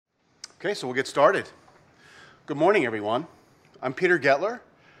Okay, so we'll get started. Good morning, everyone. I'm Peter Gettler.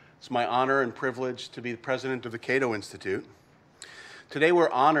 It's my honor and privilege to be the president of the Cato Institute. Today,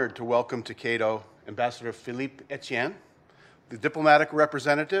 we're honored to welcome to Cato Ambassador Philippe Etienne, the diplomatic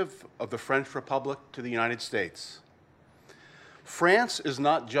representative of the French Republic to the United States. France is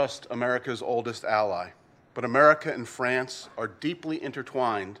not just America's oldest ally, but America and France are deeply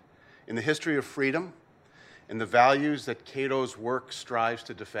intertwined in the history of freedom and the values that Cato's work strives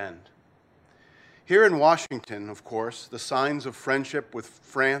to defend. Here in Washington, of course, the signs of friendship with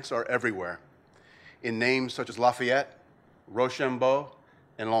France are everywhere, in names such as Lafayette, Rochambeau,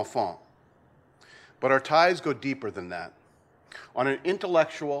 and L'Enfant. But our ties go deeper than that. On an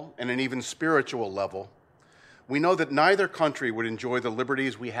intellectual and an even spiritual level, we know that neither country would enjoy the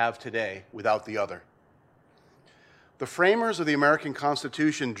liberties we have today without the other. The framers of the American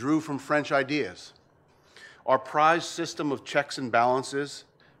Constitution drew from French ideas. Our prized system of checks and balances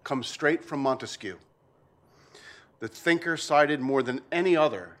comes straight from Montesquieu, the thinker cited more than any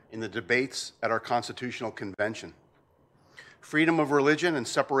other in the debates at our Constitutional Convention. Freedom of religion and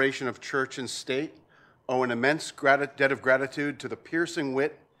separation of church and state owe an immense debt of gratitude to the piercing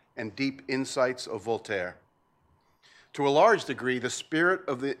wit and deep insights of Voltaire. To a large degree, the spirit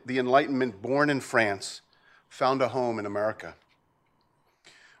of the Enlightenment born in France found a home in America.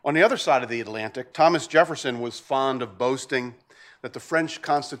 On the other side of the Atlantic, Thomas Jefferson was fond of boasting that the French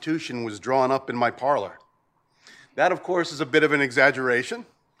Constitution was drawn up in my parlor. That, of course, is a bit of an exaggeration,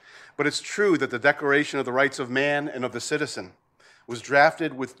 but it's true that the Declaration of the Rights of Man and of the Citizen was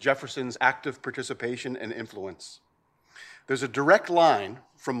drafted with Jefferson's active participation and influence. There's a direct line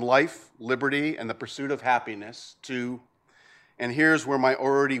from life, liberty, and the pursuit of happiness to, and here's where my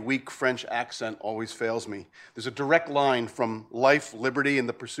already weak French accent always fails me, there's a direct line from life, liberty, and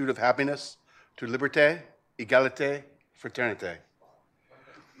the pursuit of happiness to liberté, égalité, fraternité.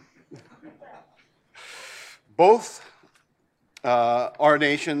 Both our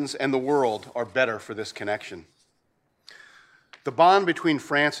nations and the world are better for this connection. The bond between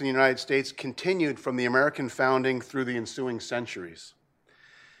France and the United States continued from the American founding through the ensuing centuries.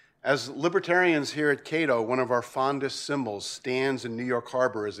 As libertarians here at Cato, one of our fondest symbols stands in New York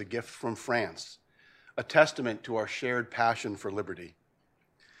Harbor as a gift from France, a testament to our shared passion for liberty.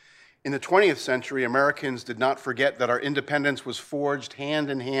 In the 20th century, Americans did not forget that our independence was forged hand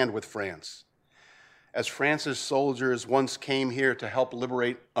in hand with France. As France's soldiers once came here to help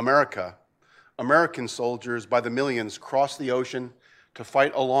liberate America, American soldiers by the millions crossed the ocean to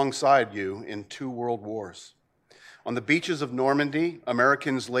fight alongside you in 2 world wars. On the beaches of Normandy,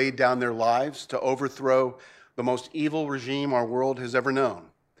 Americans laid down their lives to overthrow the most evil regime our world has ever known,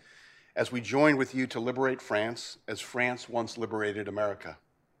 as we joined with you to liberate France, as France once liberated America.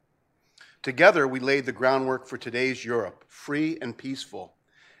 Together, we laid the groundwork for today's Europe, free and peaceful,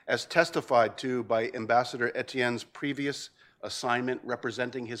 as testified to by Ambassador Etienne's previous assignment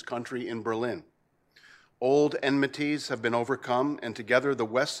representing his country in Berlin. Old enmities have been overcome, and together the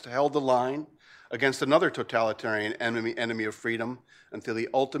West held the line against another totalitarian enemy of freedom until the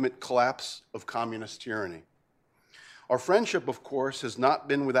ultimate collapse of communist tyranny. Our friendship, of course, has not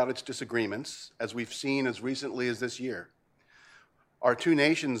been without its disagreements, as we've seen as recently as this year. Our two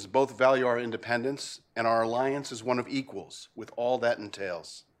nations both value our independence, and our alliance is one of equals, with all that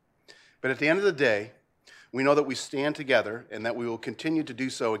entails. But at the end of the day, we know that we stand together and that we will continue to do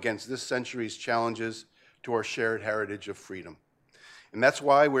so against this century's challenges to our shared heritage of freedom. And that's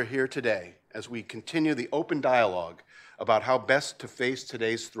why we're here today, as we continue the open dialogue about how best to face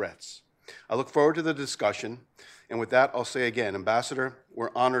today's threats. I look forward to the discussion, and with that, I'll say again, Ambassador,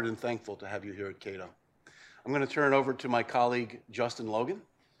 we're honored and thankful to have you here at Cato. I'm going to turn it over to my colleague, Justin Logan,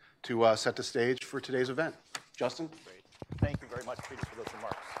 to set the stage for today's event. Justin? Great. Thank you very much, Peter, for those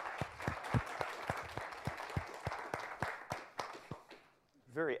remarks.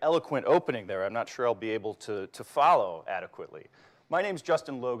 Very eloquent opening there. I'm not sure I'll be able to follow adequately. My name's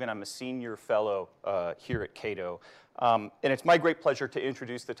Justin Logan. I'm a senior fellow here at Cato. And it's my great pleasure to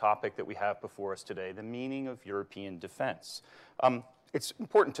introduce the topic that we have before us today, the meaning of European defense. It's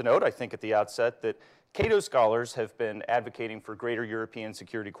important to note, I think, at the outset that Cato scholars have been advocating for greater European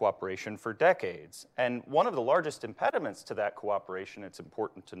security cooperation for decades. And one of the largest impediments to that cooperation, it's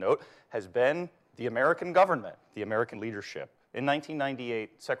important to note, has been the American government, the American leadership. In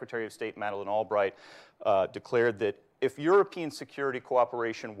 1998, Secretary of State Madeleine Albright declared that if European security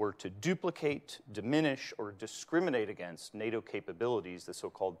cooperation were to duplicate, diminish, or discriminate against NATO capabilities, the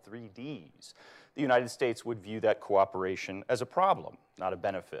so-called 3Ds, the United States would view that cooperation as a problem, not a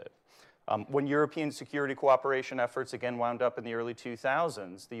benefit. When European security cooperation efforts again wound up in the early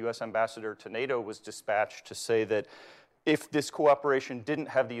 2000s, the US ambassador to NATO was dispatched to say that If this cooperation didn't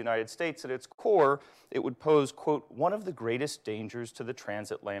have the United States at its core, it would pose, quote, one of the greatest dangers to the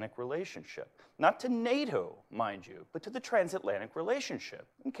transatlantic relationship. Not to NATO, mind you, but to the transatlantic relationship.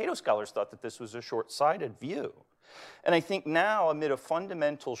 And Cato scholars thought that this was a short-sighted view. And I think now, amid a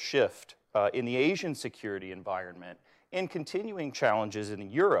fundamental shift in the Asian security environment and continuing challenges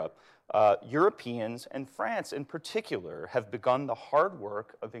in Europe, Europeans and France in particular have begun the hard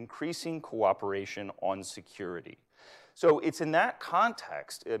work of increasing cooperation on security. So it's in that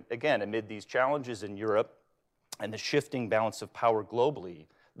context, again, amid these challenges in Europe and the shifting balance of power globally,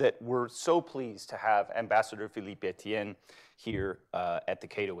 that we're so pleased to have Ambassador Philippe Etienne here at the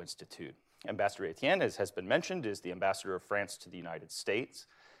Cato Institute. Ambassador Etienne, as has been mentioned, is the ambassador of France to the United States.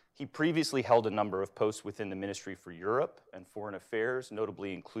 He previously held a number of posts within the Ministry for Europe and Foreign Affairs,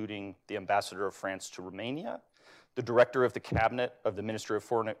 notably including the ambassador of France to Romania, the director of the cabinet of the Minister of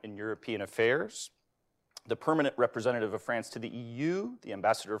Foreign and European Affairs, the permanent representative of France to the EU, the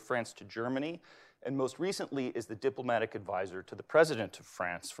ambassador of France to Germany, and most recently is the diplomatic advisor to the president of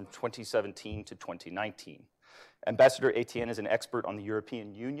France from 2017 to 2019. Ambassador Etienne is an expert on the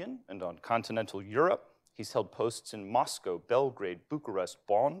European Union and on continental Europe. He's held posts in Moscow, Belgrade, Bucharest,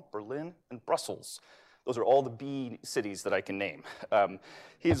 Bonn, Berlin, and Brussels. Those are all the B cities that I can name.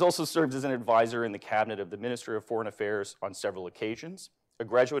 He has also served as an advisor in the cabinet of the Minister of Foreign Affairs on several occasions. A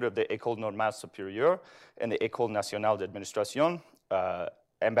graduate of the École Normale Supérieure and the École Nationale d'Administration,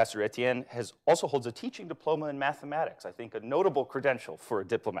 Ambassador Etienne also holds a teaching diploma in mathematics, I think a notable credential for a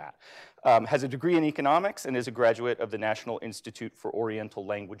diplomat. Has a degree in economics and is a graduate of the National Institute for Oriental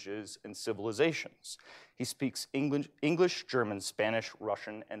Languages and Civilizations. He speaks English, German, Spanish,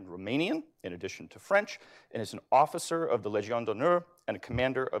 Russian, and Romanian, in addition to French, and is an officer of the Légion d'honneur and a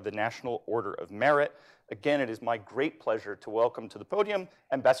commander of the National Order of Merit. Again, it is my great pleasure to welcome to the podium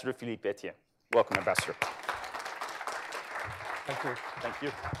Ambassador Philippe Etienne. Welcome, Ambassador. Thank you. Thank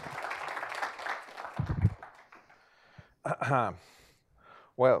you.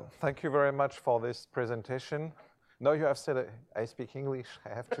 Well, thank you very much for this presentation. Now you have said I speak English,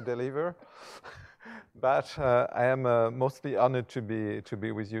 I have to deliver. But I am mostly honored to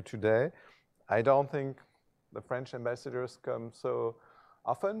be with you today. I don't think the French ambassadors come so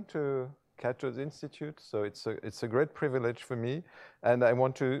often to Cato's Institute, so it's a great privilege for me, and I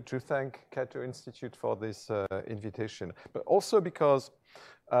want to thank Cato Institute for this invitation, but also because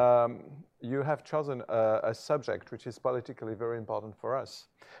you have chosen a subject which is politically very important for us.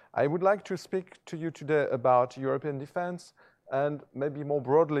 I would like to speak to you today about European defense and maybe more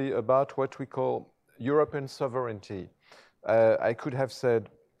broadly about what we call European sovereignty. I could have said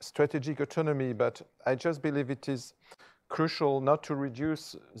strategic autonomy, but I just believe it is crucial not to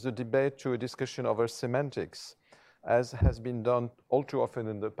reduce the debate to a discussion over semantics, as has been done all too often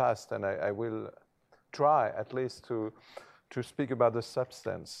in the past, and I will try at least to speak about the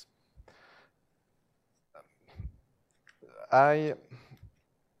substance. I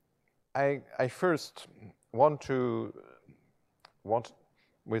first want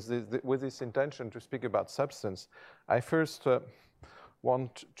with this intention to speak about substance, I first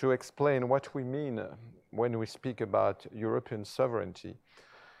want to explain what we mean when we speak about European sovereignty.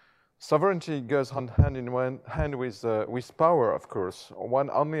 Sovereignty goes hand in hand with power, of course. One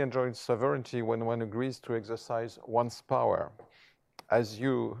only enjoys sovereignty when one agrees to exercise one's power, as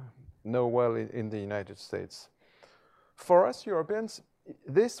you know well in the United States. For us Europeans,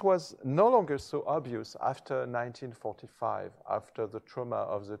 this was no longer so obvious after 1945, after the trauma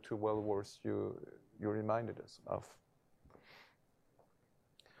of the two world wars you reminded us of.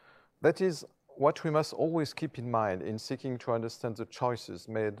 That is what we must always keep in mind in seeking to understand the choices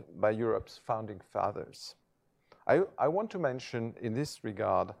made by Europe's founding fathers. I want to mention in this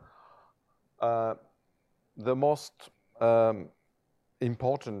regard the most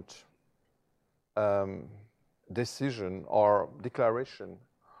important decision or declaration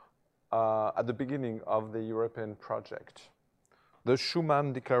at the beginning of the European project, the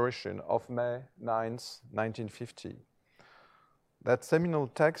Schuman Declaration of May 9th, 1950. That seminal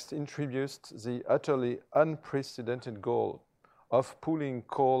text introduced the utterly unprecedented goal of pooling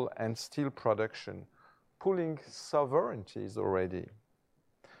coal and steel production, pooling sovereignties already.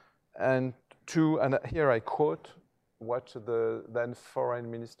 And here I quote what the then Foreign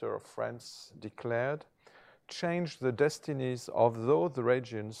Minister of France declared, change the destinies of those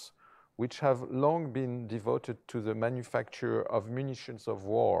regions which have long been devoted to the manufacture of munitions of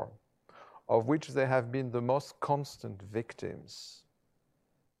war, of which they have been the most constant victims.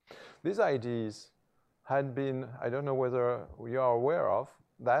 These ideas had been, I don't know whether we are aware of,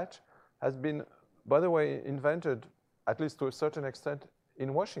 that has been, by the way, invented, at least to a certain extent,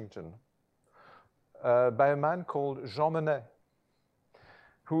 in Washington. by a man called Jean Monnet,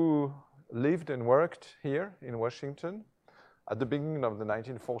 who lived and worked here in Washington at the beginning of the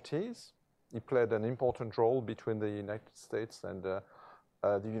 1940s. He played an important role between the United States and the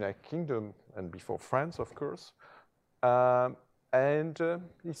United Kingdom, and before France, of course. He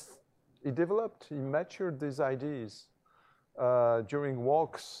matured these ideas during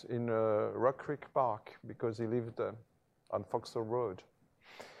walks in Rock Creek Park, because he lived on Foxhall Road.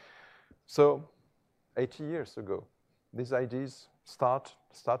 So 80 years ago, these ideas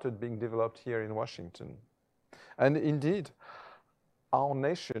started being developed here in Washington. And indeed, our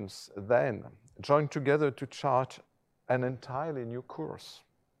nations then joined together to chart an entirely new course,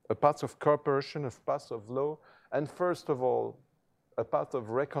 a path of cooperation, a path of law, and first of all, a path of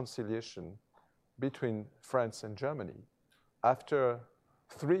reconciliation between France and Germany after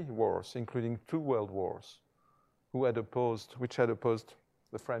 3 wars, including 2 world wars, which had opposed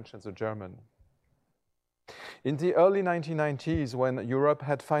the French and the German. In the early 1990s, when Europe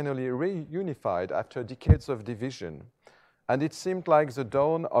had finally reunified after decades of division, and it seemed like the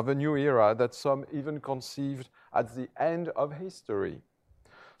dawn of a new era that some even conceived at the end of history,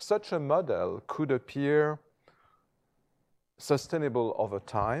 such a model could appear sustainable over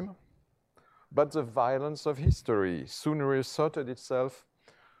time, but the violence of history soon reasserted itself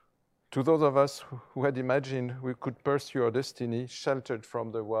to those of us who had imagined we could pursue our destiny sheltered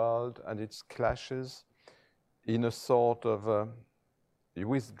from the world and its clashes in a sort of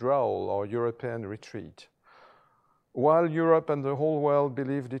withdrawal or European retreat. While Europe and the whole world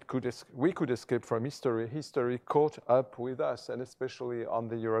believed we could escape from history, history caught up with us, and especially on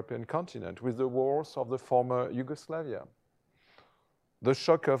the European continent, with the wars of the former Yugoslavia, the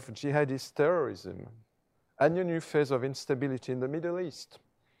shock of jihadist terrorism, and a new phase of instability in the Middle East,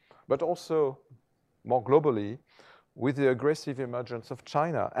 but also, more globally, with the aggressive emergence of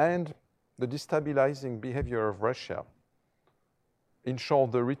China and the destabilizing behavior of Russia. In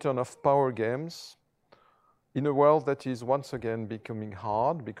short, the return of power games in a world that is once again becoming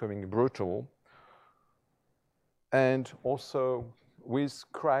hard, becoming brutal, and also with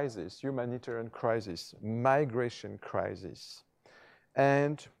crisis, humanitarian crisis, migration crisis,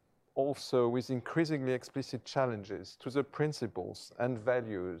 and also with increasingly explicit challenges to the principles and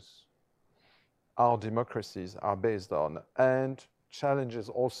values our democracies are based on, and challenges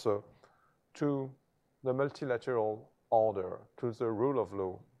also to the multilateral order, to the rule of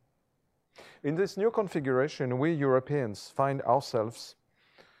law. In this new configuration, we Europeans find ourselves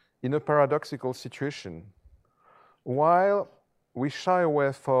in a paradoxical situation. While we shy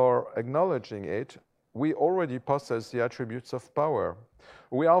away from acknowledging it, we already possess the attributes of power.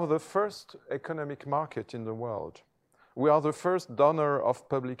 We are the first economic market in the world. We are the first donor of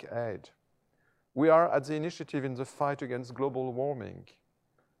public aid. We are at the initiative in the fight against global warming.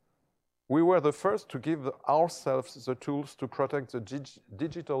 We were the first to give ourselves the tools to protect the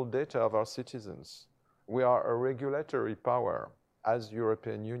digital data of our citizens. We are a regulatory power as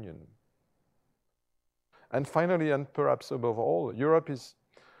European Union. And finally, and perhaps above all, Europe is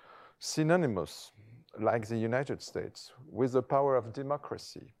synonymous, like the United States, with the power of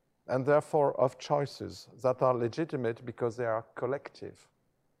democracy, and therefore of choices that are legitimate because they are collective.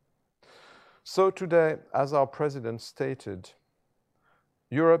 So today, as our president stated,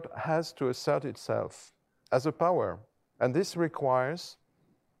 Europe has to assert itself as a power, and this requires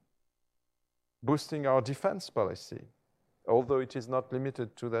boosting our defense policy, although it is not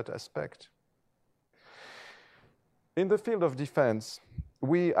limited to that aspect. In the field of defense,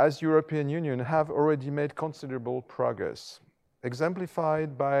 we as European Union have already made considerable progress,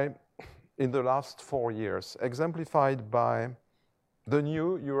 exemplified by, in the last 4 years, exemplified by the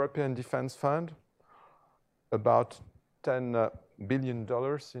new European Defense Fund, about $10 billion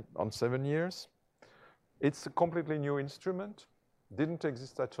on 7 years. It's a completely new instrument, didn't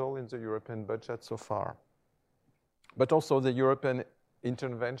exist at all in the European budget so far. But also the European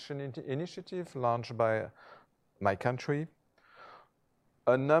Intervention Initiative launched by my country,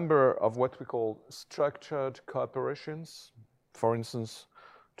 a number of what we call structured cooperations, for instance,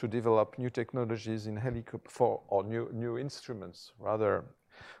 to develop new technologies in or new instruments, rather,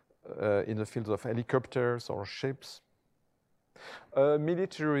 in the fields of helicopters or ships. A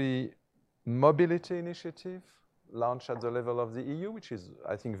military mobility initiative launched at the level of the EU, which is,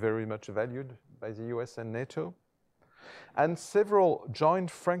 I think, very much valued by the US and NATO, and several joint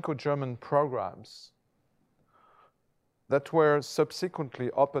Franco-German programs that were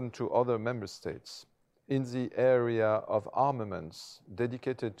subsequently opened to other member states in the area of armaments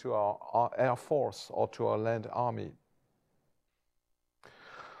dedicated to our Air Force or to our land army.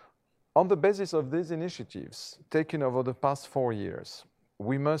 On the basis of these initiatives taken over the past 4 years,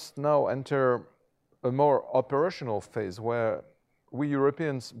 we must now enter a more operational phase where we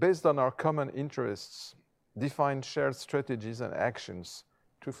Europeans, based on our common interests, define shared strategies and actions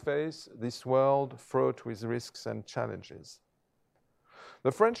to face this world fraught with risks and challenges.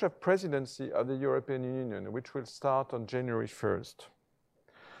 The French presidency of the European Union, which will start on January 1st,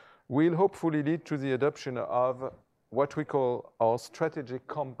 will hopefully lead to the adoption of what we call our strategic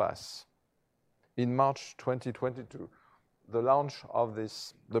compass in March 2022. The launch of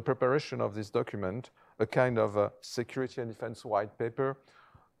this, the preparation of this document, a kind of a security and defense white paper,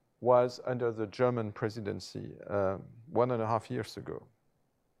 was under the German presidency 1.5 years ago.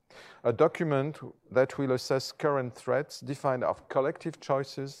 A document that will assess current threats, define our collective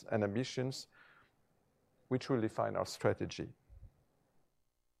choices and ambitions, which will define our strategy.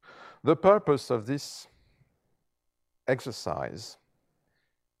 The purpose of this exercise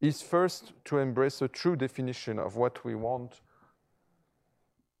is first to embrace a true definition of what we want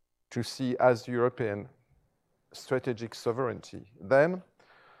to see as European strategic sovereignty. Then,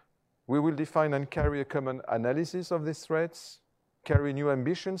 we will define and carry a common analysis of these threats, carry new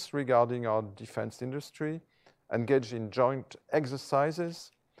ambitions regarding our defense industry, engage in joint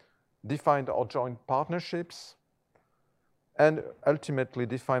exercises, define our joint partnerships, and ultimately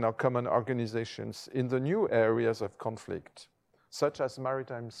define our common organizations in the new areas of conflict, such as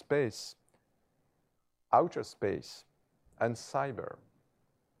maritime space, outer space, and cyber.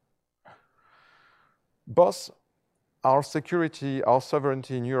 Both our security, our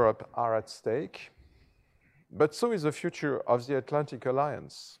sovereignty in Europe are at stake, but so is the future of the Atlantic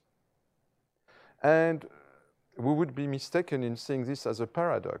Alliance. And we would be mistaken in seeing this as a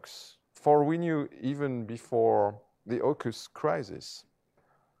paradox, for we knew even before the AUKUS crisis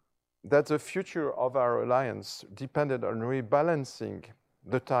that the future of our alliance depended on rebalancing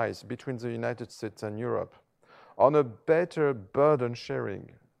the ties between the United States and Europe, on a better burden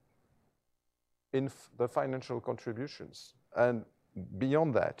sharing in the financial contributions. And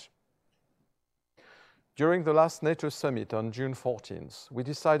beyond that, during the last NATO summit on June 14th, we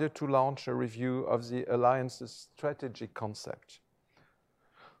decided to launch a review of the alliance's strategic concept.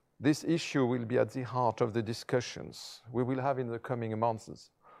 This issue will be at the heart of the discussions we will have in the coming months,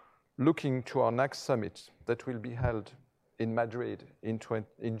 looking to our next summit that will be held in Madrid in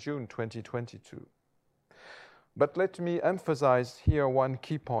June 2022. But let me emphasize here one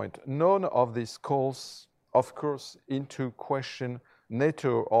key point. None of this calls, of course, into question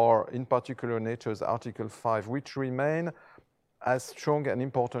NATO, or in particular NATO's Article 5, which remain as strong and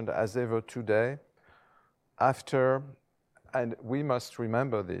important as ever today after, and we must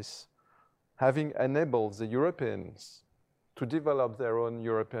remember this, having enabled the Europeans to develop their own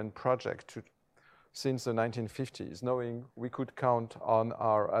European project since the 1950s, knowing we could count on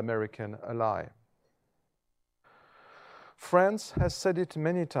our American ally. France has said it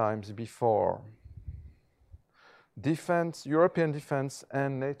many times before. European defense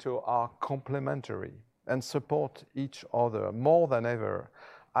and NATO are complementary and support each other more than ever,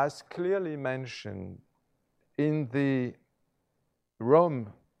 as clearly mentioned in the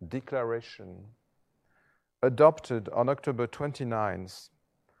Rome Declaration adopted on October 29th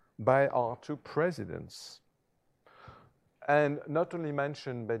by our two presidents, and not only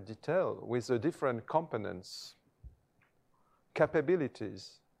mentioned but detailed with the different components,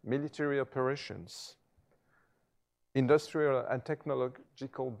 capabilities, military operations, industrial and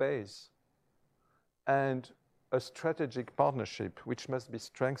technological base, and a strategic partnership which must be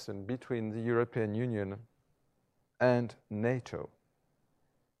strengthened between the European Union and NATO.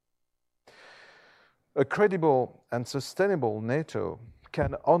 A credible and sustainable NATO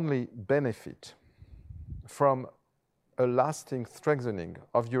can only benefit from a lasting strengthening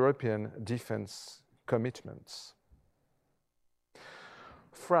of European defense commitments.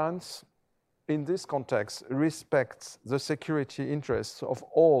 France, in this context, respects the security interests of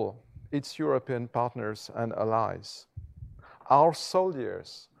all its European partners and allies. Our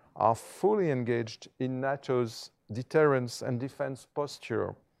soldiers are fully engaged in NATO's deterrence and defense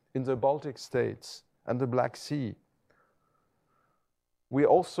posture in the Baltic states and the Black Sea. We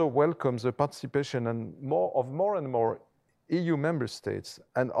also welcome the participation of more and more EU member states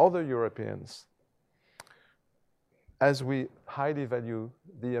and other Europeans, as we highly value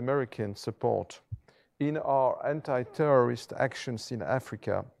the American support in our anti-terrorist actions in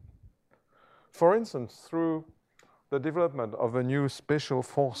Africa. For instance, through the development of a new special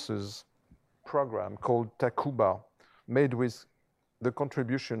forces program called Takuba, made with the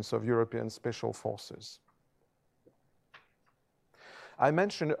contributions of European special forces. I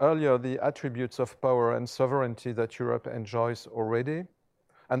mentioned earlier the attributes of power and sovereignty that Europe enjoys already,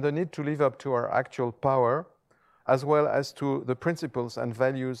 and the need to live up to our actual power, as well as to the principles and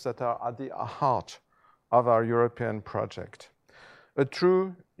values that are at the heart of our European project. A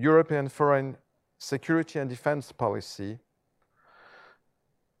true European foreign security and defense policy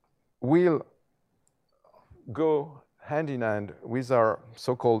will go hand in hand with our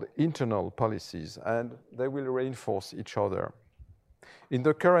so-called internal policies, and they will reinforce each other. In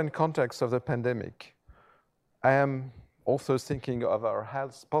the current context of the pandemic, I am also thinking of our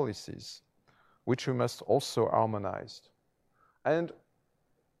health policies, which we must also harmonize. And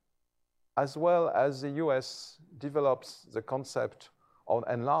as well as the US develops the concept or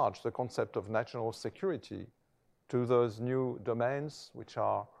enlarge the concept of national security to those new domains, which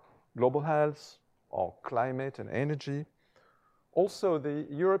are global health or climate and energy, also the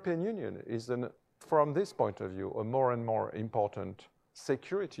European Union is, from this point of view, a more and more important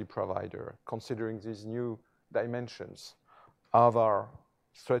security provider, considering these new dimensions of our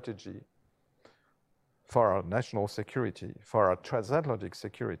strategy for our national security, for our transatlantic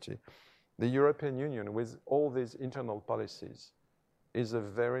security. The European Union, with all these internal policies, is a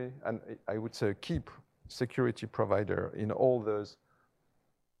very, and I would say, a key security provider in all those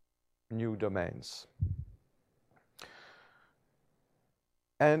new domains.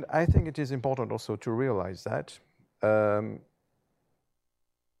 And I think it is important also to realize that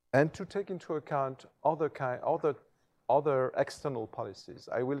and to take into account other external policies.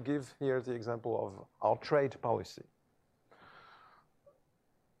 I will give here the example of our trade policy.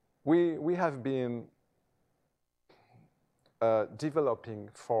 We have been developing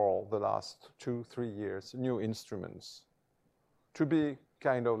for the last 2-3 years new instruments to be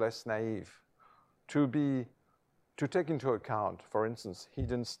kind of less naive, to take into account, for instance,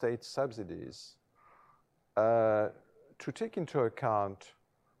 hidden state subsidies, to take into account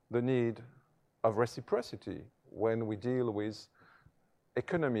the need of reciprocity when we deal with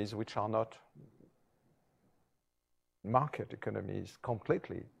economies which are not market economies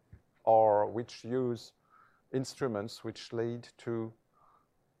completely, or which use instruments which lead to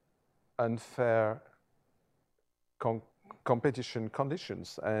unfair competition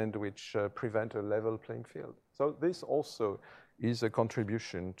conditions and which prevent a level playing field. So this also is a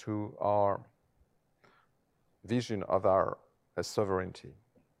contribution to our vision of our sovereignty.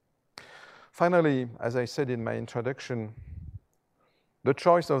 Finally, as I said in my introduction, the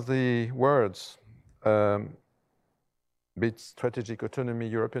choice of the words, be it strategic autonomy,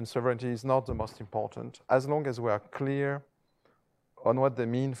 European sovereignty, is not the most important, as long as we are clear on what they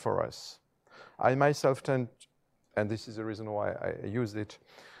mean for us. I myself tend, and this is the reason why I used it,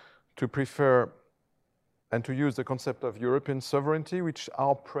 to prefer and to use the concept of European sovereignty, which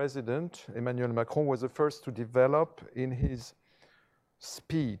our president, Emmanuel Macron, was the first to develop in his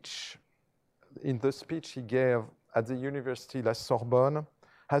speech, in the speech he gave at the University La Sorbonne,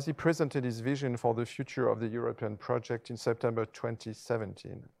 as he presented his vision for the future of the European project in September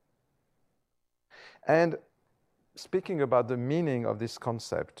 2017. And speaking about the meaning of this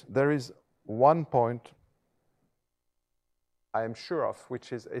concept, there is one point I am sure of,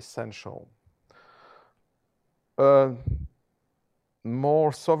 which is essential. A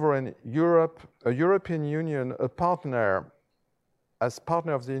more sovereign Europe, a European Union, a partner, as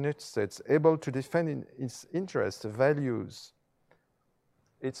partner of the United States, able to defend its interests, values,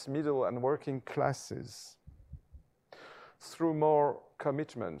 its middle and working classes, through more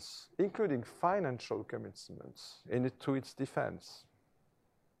commitments, including financial commitments to its defense,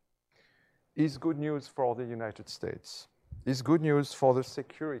 is good news for the United States, is good news for the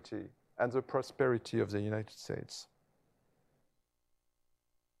security and the prosperity of the United States.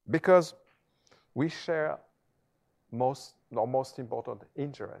 Because we share our most important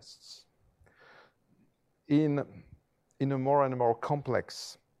interests in a more and more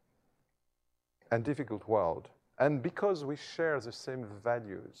complex and difficult world. And because we share the same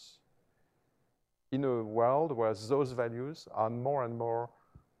values in a world where those values are more and more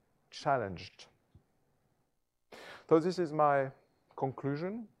challenged. So this is my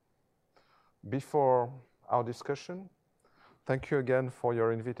conclusion before our discussion. Thank you again for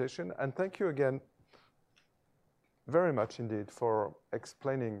your invitation, and thank you again very much indeed for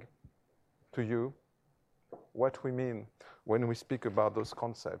explaining to you what we mean when we speak about those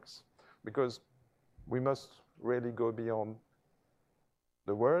concepts, because we must really go beyond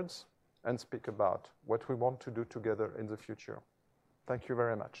the words and speak about what we want to do together in the future. Thank you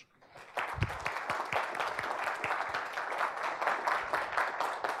very much.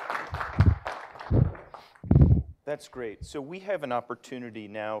 That's great. So we have an opportunity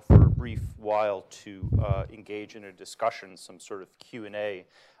now for a brief while to engage in a discussion, some sort of Q&A.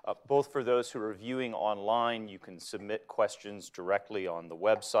 Both for those who are viewing online, you can submit questions directly on the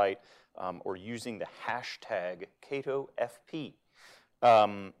website or using the hashtag CatoFP.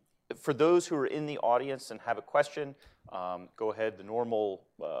 For those who are in the audience and have a question, go ahead, the normal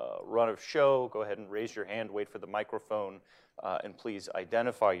run of show, go ahead and raise your hand, wait for the microphone, and please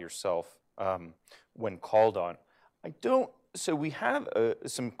identify yourself when called on. So we have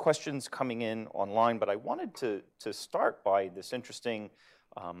some questions coming in online, but I wanted to start by this interesting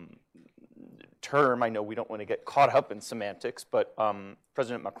term. I know we don't want to get caught up in semantics, but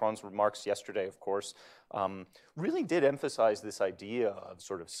President Macron's remarks yesterday, of course, really did emphasize this idea of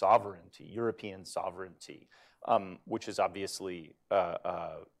sort of sovereignty, European sovereignty, which is obviously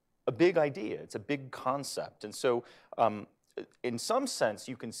a big idea. It's a big concept. And so in some sense,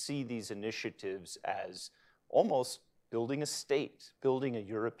 you can see these initiatives as almost building a state, building a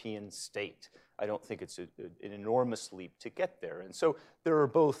European state. I don't think it's an enormous leap to get there. And so there are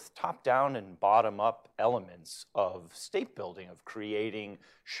both top-down and bottom-up elements of state building, of creating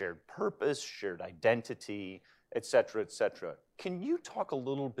shared purpose, shared identity, et cetera, et cetera. Can you talk a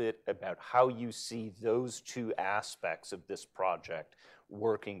little bit about how you see those two aspects of this project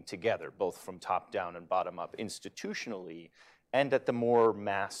working together, both from top-down and bottom-up, institutionally, and at the more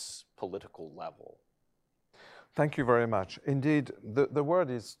mass political level? Thank you very much. Indeed, the word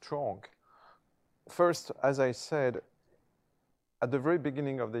is strong. First, as I said, at the very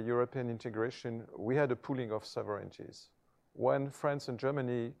beginning of the European integration, we had a pooling of sovereignties. When France and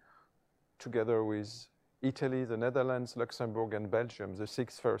Germany, together with Italy, the Netherlands, Luxembourg, and Belgium, the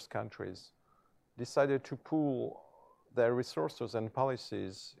 6 first countries, decided to pool their resources and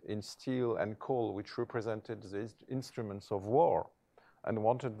policies in steel and coal, which represented the instruments of war, and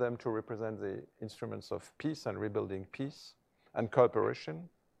wanted them to represent the instruments of peace and rebuilding peace and cooperation,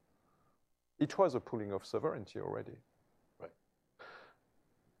 it was a pooling of sovereignty already. Right.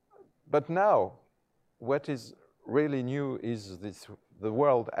 But now, what is really new is the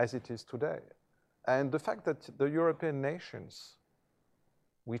world as it is today. And the fact that the European nations,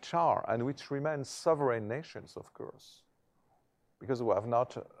 which are and which remain sovereign nations, of course, because we have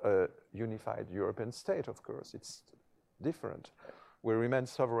not a unified European state, of course, it's different. We remain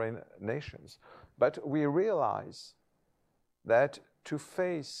sovereign nations. But we realize that to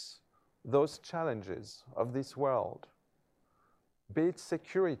face those challenges of this world, be it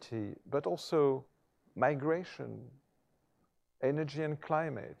security, but also migration, energy and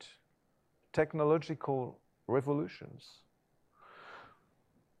climate, technological revolutions,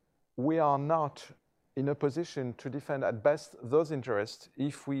 we are not in a position to defend at best those interests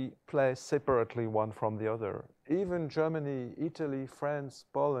if we play separately one from the other. Even Germany, Italy, France,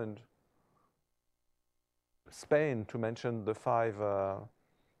 Poland, Spain, to mention the 5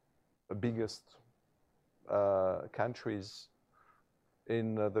 biggest countries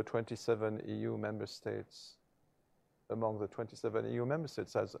in the 27 EU member states, among the 27 EU member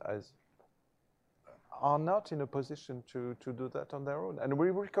states, are not in a position to do that on their own. And we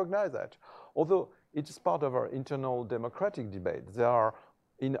recognize that. Although it is part of our internal democratic debate. There are,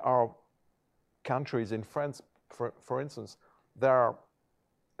 in our countries, in France, for instance, there are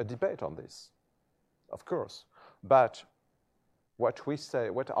a debate on this, of course. But what we say,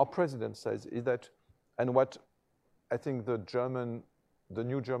 what our president says is that, and what I think the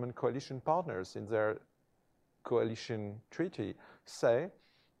new German coalition partners in their coalition treaty say,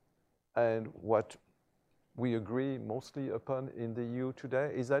 and what we agree mostly upon in the EU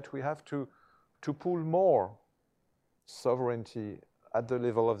today, is that we have to pool more sovereignty at the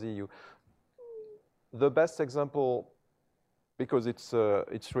level of the EU. The best example, because it's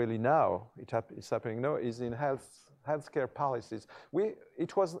really now, it's happening now, is in healthcare policies.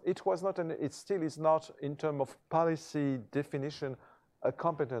 It still is not, in terms of policy definition, a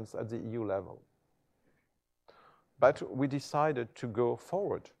competence at the EU level. But we decided to go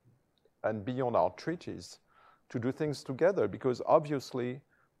forward and beyond our treaties to do things together, because obviously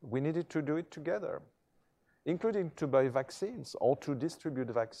we needed to do it together, including to buy vaccines or to distribute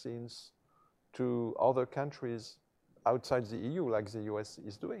vaccines to other countries outside the EU, like the US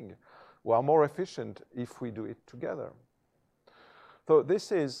is doing. We are more efficient if we do it together. So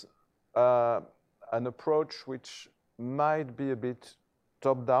this is an approach which might be a bit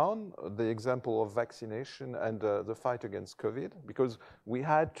top-down, the example of vaccination and the fight against COVID, because we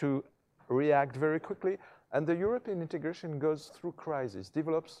had to react very quickly. And the European integration goes through crisis,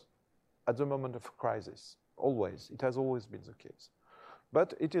 develops at the moment of crisis, always. It has always been the case.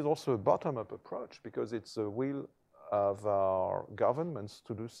 But it is also a bottom-up approach, because it's the will of our governments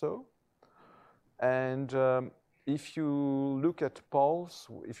to do so. And if you look at polls,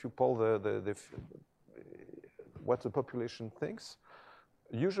 if you poll what the population thinks,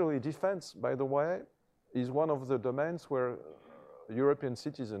 usually defense, by the way, is one of the domains where European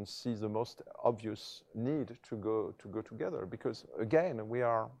citizens see the most obvious need to go together, because again,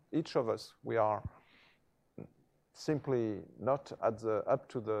 each of us, we are simply not up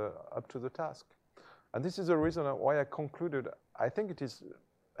to the task. And this is the reason why I concluded, I think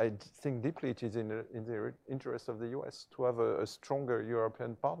deeply it is in the interest of the US to have a stronger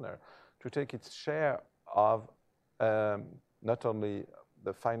European partner, to take its share of not only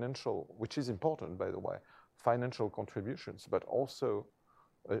the financial, which is important, by the way, financial contributions, but also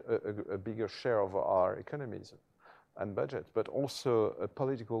a bigger share of our economies and budget, but also a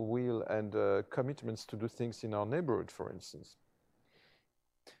political will and commitments to do things in our neighborhood, for instance.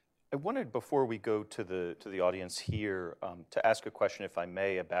 I wanted, before we go to the audience here, to ask a question, if I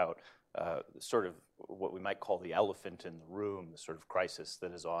may, about sort of what we might call the elephant in the room, the sort of crisis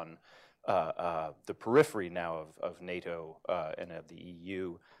that is on the periphery now of NATO and of the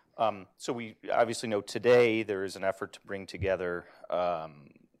EU. So we obviously know today there is an effort to bring together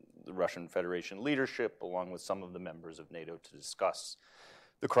the Russian Federation leadership along with some of the members of NATO to discuss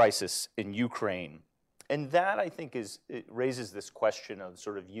the crisis in Ukraine. And that, I think, it raises this question of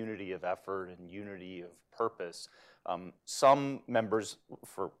sort of unity of effort and unity of purpose. Some members,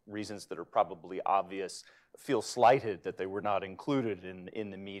 for reasons that are probably obvious, feel slighted that they were not included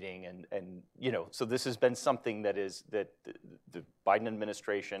in the meeting, and so this has been something that the Biden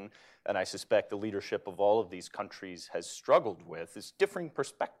administration, and I suspect the leadership of all of these countries, has struggled with, is differing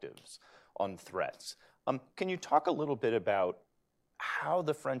perspectives on threats. Can you talk a little bit about how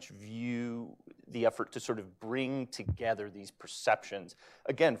the French view the effort to sort of bring together these perceptions,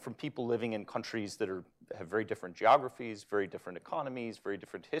 again, from people living in countries that have very different geographies, very different economies, very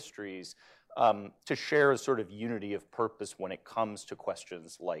different histories, to share a sort of unity of purpose when it comes to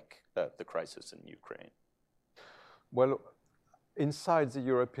questions like the crisis in Ukraine? Well, inside the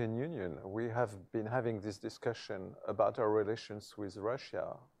European Union, we have been having this discussion about our relations with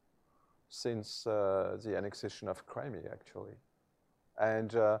Russia since the annexation of Crimea, actually.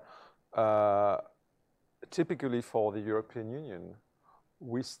 And typically for the European Union,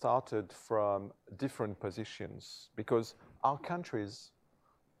 we started from different positions, because our countries,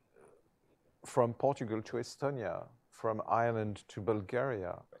 from Portugal to Estonia, from Ireland to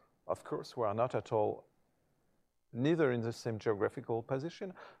Bulgaria, of course, we are not at all neither in the same geographical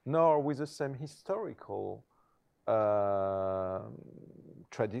position, nor with the same historical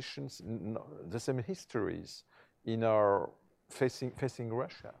traditions, the same histories in our facing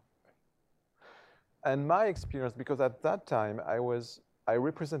Russia. And my experience, because at that time I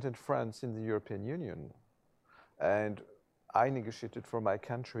represented France in the European Union, and I negotiated for my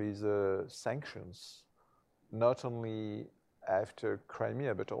country the sanctions, not only after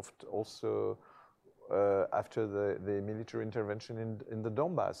Crimea, but also after the military intervention in the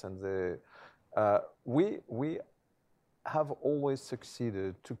Donbass. And we have always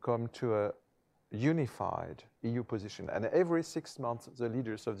succeeded to come to a unified EU position. And every 6 months, the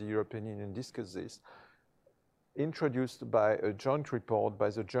leaders of the European Union discuss this, introduced by a joint report by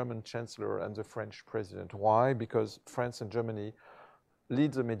the German Chancellor and the French President. Why? Because France and Germany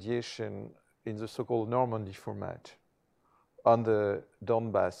lead the mediation in the so-called Normandy format on the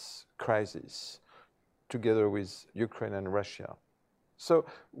Donbass crisis, together with Ukraine and Russia. So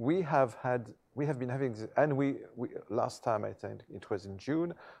we have been having this, and we last time, I think it was in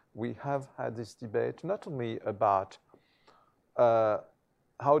June, we have had this debate not only about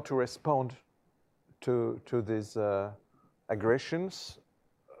how to respond to these aggressions,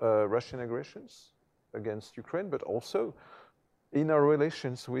 Russian aggressions against Ukraine, but also in our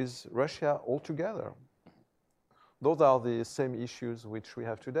relations with Russia altogether. Those are the same issues which we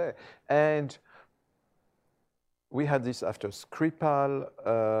have today. And we had this after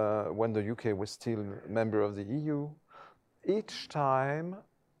Skripal, when the UK was still a member of the EU. Each time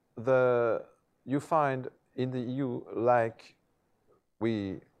you find in the EU, like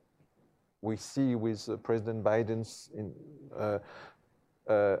we see with President Biden's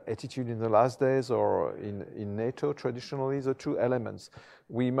attitude in the last days, or in NATO traditionally, the two elements.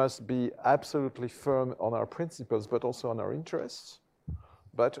 We must be absolutely firm on our principles, but also on our interests.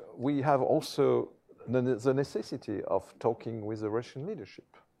 But we have also the necessity of talking with the Russian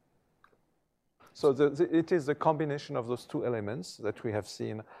leadership. So it is the combination of those two elements that we have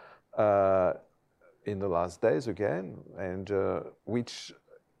seen in the last days again, and which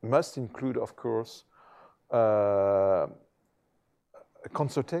must include, of course, a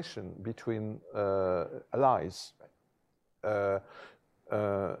consultation between allies, and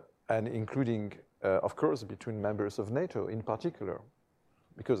including, of course, between members of NATO in particular.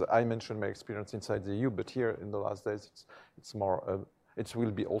 Because I mentioned my experience inside the EU, but here in the last days, it's more. It will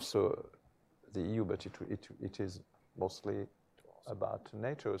be also the EU, but it is mostly about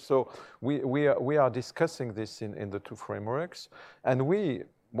NATO. So we are discussing this in the two frameworks. And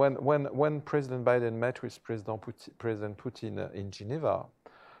when President Biden met with President Putin in Geneva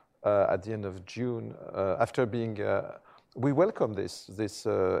at the end of June, after being, we welcome this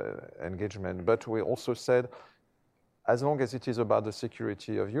engagement, but we also said, as long as it is about the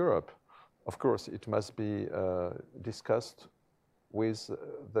security of Europe, of course, it must be discussed with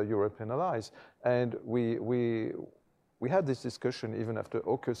the European allies. And we had this discussion even after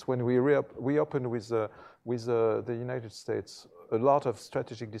AUKUS when we reopened with the United States a lot of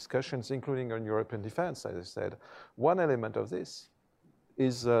strategic discussions, including on European defense, as I said. One element of this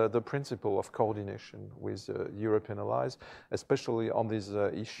is the principle of coordination with European allies, especially on this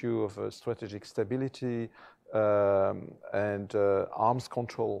issue of strategic stability and arms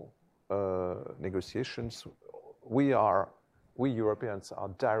control negotiations. We Europeans are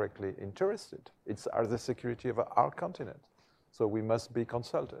directly interested. It's the security of our continent, so we must be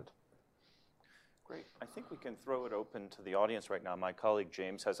consulted. Great. I think we can throw it open to the audience right now. My colleague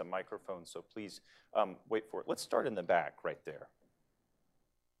James has a microphone, so please wait for it. Let's start in the back right there.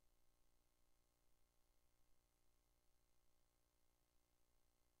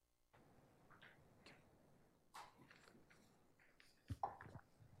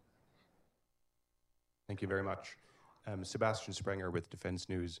 Thank you very much. Sebastian Sprenger with Defense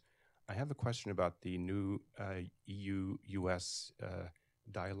News. I have a question about the new EU-US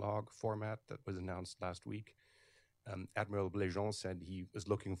dialogue format that was announced last week. Admiral Bléjean said he was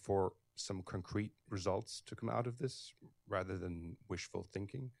looking for some concrete results to come out of this rather than wishful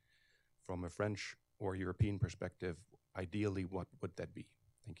thinking. From a French or European perspective, ideally, what would that be?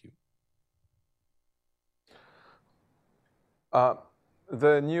 Thank you.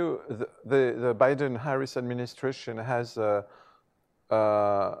 The Biden-Harris administration has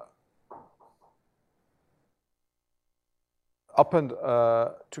opened,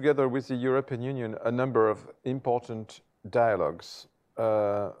 together with the European Union, a number of important dialogues.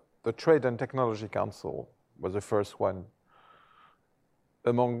 The Trade and Technology Council was the first one.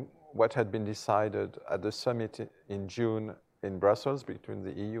 Among what had been decided at the summit in June in Brussels between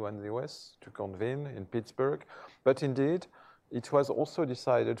the EU and the US to convene in Pittsburgh. But indeed, it was also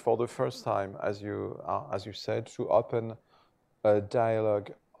decided for the first time, as you said, to open a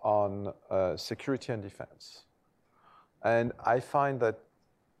dialogue on security and defense. And I find that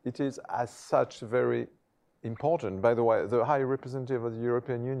it is as such very important. By the way, the High Representative of the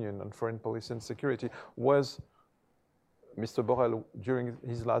European Union on Foreign Policy and Security was Mr. Borrell during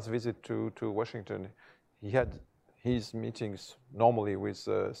his last visit to Washington. He had his meetings normally with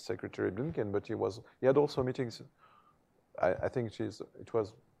Secretary Blinken, but he had also meetings, I think it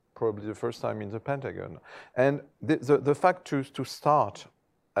was probably the first time in the Pentagon. And the fact to start,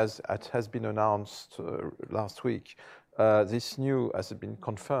 as it has been announced last week, this new, as has been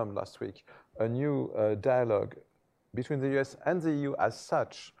confirmed last week, a new dialogue between the US and the EU as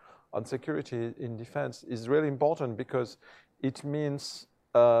such on security in defense is really important because it means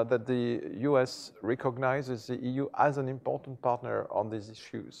that the US recognizes the EU as an important partner on these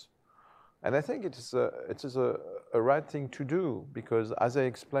issues. And I think it is a right thing to do because, as I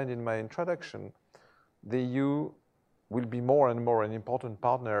explained in my introduction, the EU will be more and more an important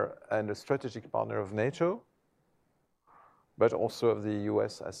partner and a strategic partner of NATO, but also of the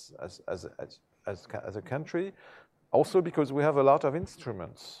US as a country. Also because we have a lot of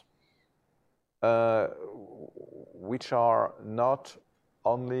instruments which are not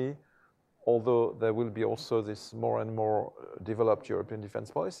only, although there will be also this more and more developed European defense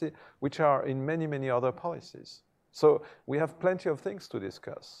policy, which are in many, many other policies. So we have plenty of things to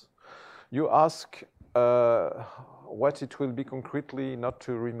discuss. You ask what it will be concretely, not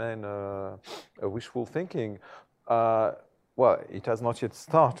to remain a wishful thinking. Well, it has not yet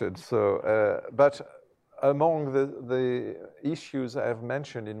started, so, but among the issues I have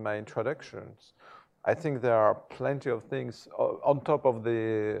mentioned in my introductions, I think there are plenty of things on top of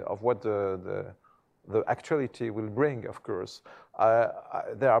what the actuality will bring, of course.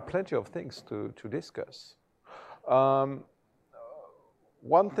 There are plenty of things to discuss.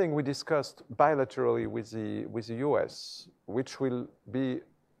 One thing we discussed bilaterally with the US, which will be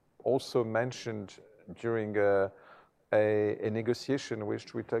also mentioned during a negotiation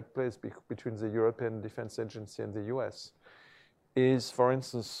which will take place between the European Defense Agency and the US, is, for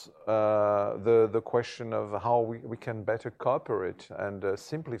instance, the question of how we can better cooperate and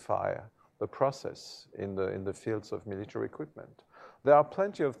simplify the process in the fields of military equipment. There are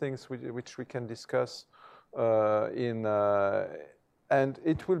plenty of things which we can discuss and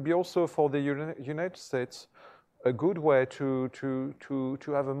it will be also for the United States a good way to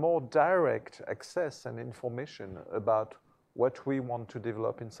have a more direct access and information about what we want to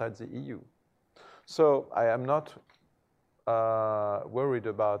develop inside the EU. So I am not worried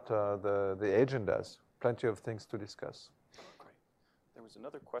about the agendas. Plenty of things to discuss. Great. There was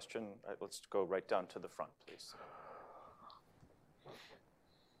another question. Let's go right down to the front, please.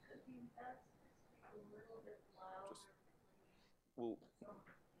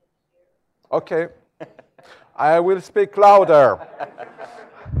 Okay. I will speak louder.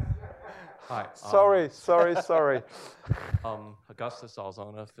 Hi. Sorry. Augustus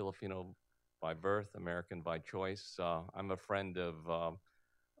Alzona, Filipino by birth, American by choice. I'm a friend of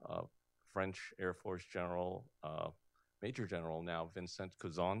French Air Force General, Major General now, Vincent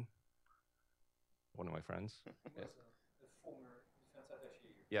Cousin, one of my friends. Yes. The former defense attaché.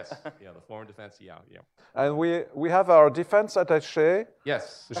 Yes, yeah, the former defense, yeah. And we have our defense attaché,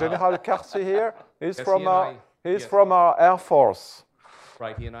 Yes. General Karsi here. He's Yes, from our Air Force.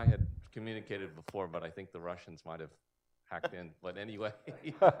 Right, he and I had communicated before, but I think the Russians might have hacked in. But anyway,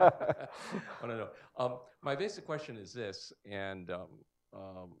 I don't know. My basic question is this, and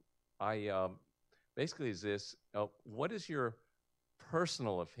basically is this: what is your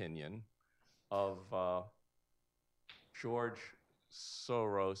personal opinion of George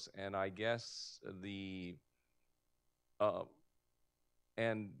Soros, and I guess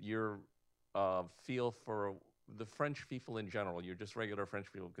and your feel for the French people in general? You're just regular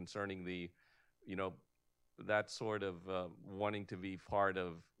French people concerning that sort of wanting to be part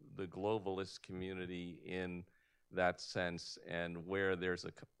of the globalist community in that sense, and where there's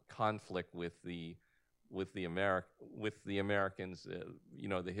a conflict with the Americans,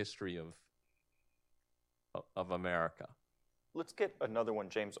 the history of America. Let's get another one,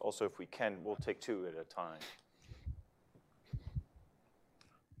 James, also, if we can. We'll take two at a time.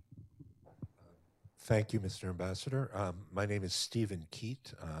 Thank you, Mr. Ambassador. My name is Stephen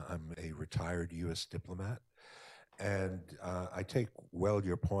Keat. I'm a retired U.S. diplomat. And I take well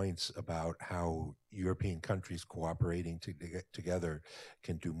your points about how European countries cooperating together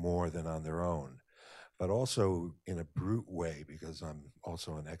can do more than on their own, but also in a brute way, because I'm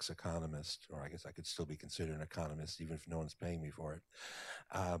also an ex-economist, or I guess I could still be considered an economist even if no one's paying me for it.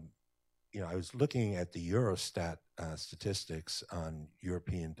 I was looking at the Eurostat statistics on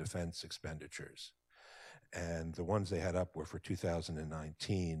European defense expenditures, and the ones they had up were for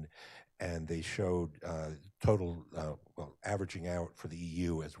 2019, and they showed total, averaging out for the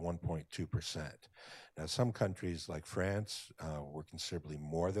EU as 1.2%. Now, some countries like France were considerably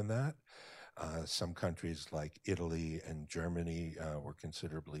more than that. Some countries like Italy and Germany were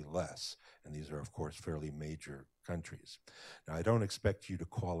considerably less, and these are, of course, fairly major countries. Now, I don't expect you to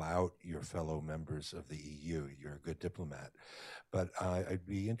call out your fellow members of the EU. You're a good diplomat. But I'd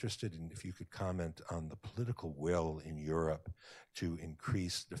be interested in if you could comment on the political will in Europe to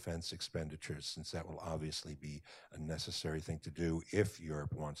increase defense expenditures, since that will obviously be a necessary thing to do if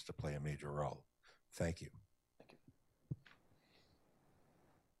Europe wants to play a major role. Thank you.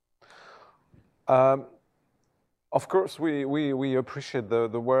 Of course, we appreciate the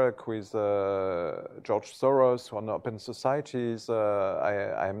work with George Soros on open societies.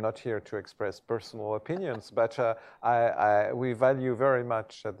 I am not here to express personal opinions, but we value very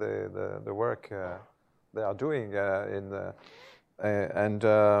much the work they are doing.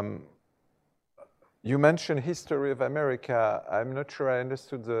 You mentioned history of America. I'm not sure I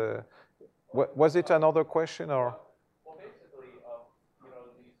understood was it another question or?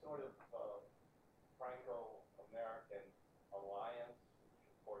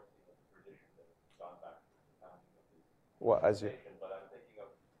 Well, as you. But I'm thinking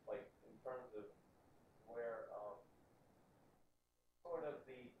of, like, in terms of where sort of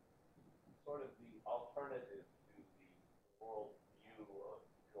the alternative to the world view of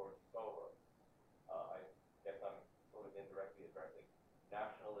George Soros. I guess I'm sort of indirectly addressing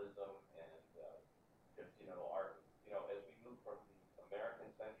nationalism and just as we move from the American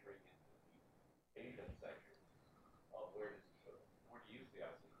century into the Asian century, where do you see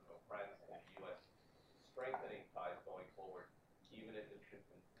us, France and the U.S. strengthening ties going forward, even if it should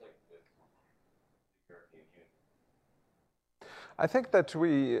conflict with the European Union? I think that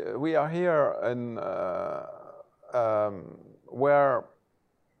we are here in where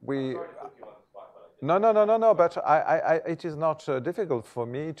we. No. But it is not difficult for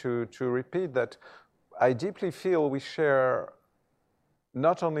me to repeat that. I deeply feel we share.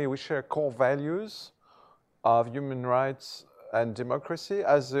 Not only we share core values of human rights and democracy,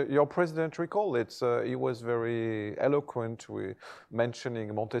 as your president recalled it. He was very eloquent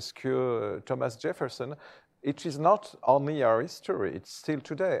mentioning Montesquieu, Thomas Jefferson. It is not only our history, it's still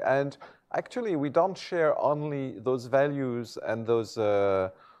today. And actually, we don't share only those values and those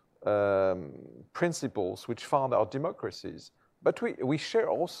principles which found our democracies. But we share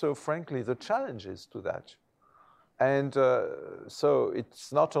also, frankly, the challenges to that. And so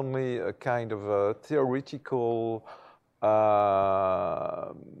it's not only a kind of a theoretical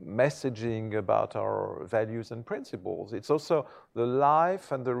messaging about our values and principles. It's also the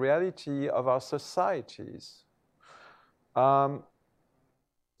life and the reality of our societies. So,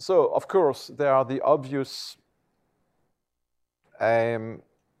 of course, there are the obvious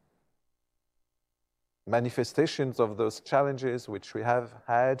manifestations of those challenges which we have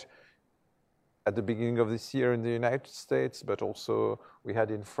had at the beginning of this year in the United States, but also we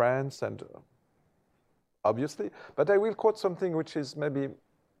had in France and obviously. But I will quote something which is maybe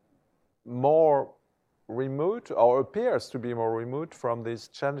more remote or appears to be more remote from these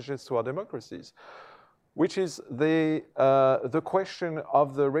challenges to our democracies, which is the question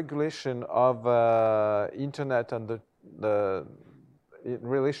of the regulation of internet and the in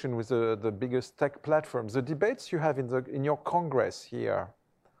relation with the biggest tech platforms. The debates you have in your Congress here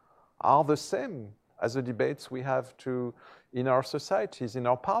are the same as the debates we have in our societies, in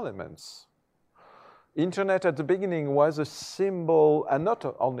our parliaments. Internet at the beginning was a symbol, and not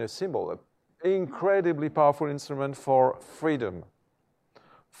only a symbol, an incredibly powerful instrument for freedom,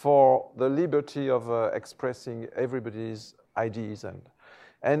 for the liberty of expressing everybody's ideas.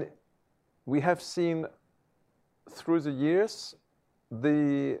 And we have seen through the years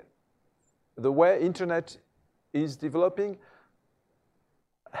the way internet is developing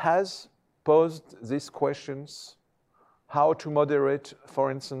has posed these questions: how to moderate,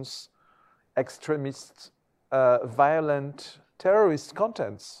 for instance, extremist, violent, terrorist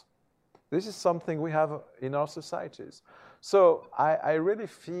contents. This is something we have in our societies. So I really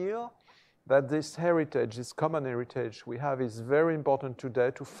feel that this heritage, this common heritage we have, is very important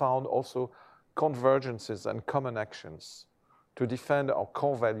today to found also convergences and common actions to defend our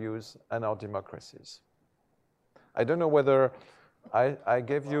core values and our democracies. I don't know whether I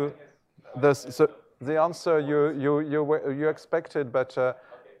gave you the answer you expected, but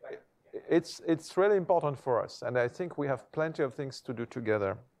it's really important for us, and I think we have plenty of things to do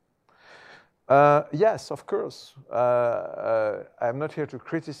together. Yes, of course. I'm not here to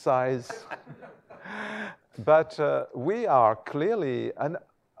criticize, but we are clearly, and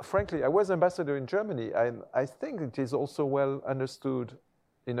frankly, I was ambassador in Germany, and I think it is also well understood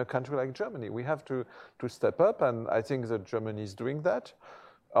in a country like Germany. We have to step up, and I think that Germany is doing that.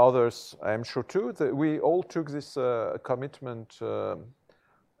 Others, I'm sure too. We all took this commitment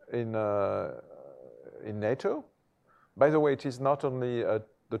in NATO. By the way, it is not only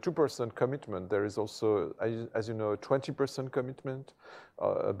the 2% commitment. There is also, as you know, a 20% commitment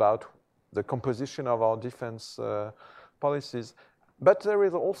about the composition of our defense policies. But there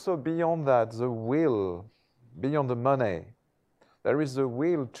is also beyond that the will, beyond the money. There is the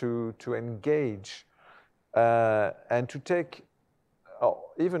will to engage and to take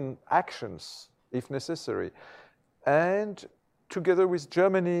even actions if necessary. And together with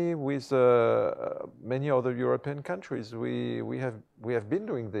Germany, with many other European countries, we have been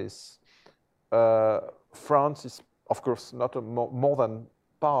doing this. France is, of course, not a more than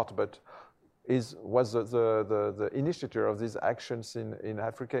part, but was the initiator of these actions in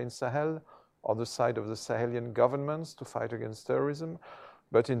Africa, in Sahel, on the side of the Sahelian governments to fight against terrorism.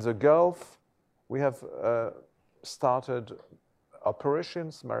 But in the Gulf, we have started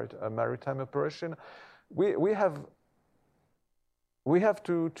operations, a maritime operation. We have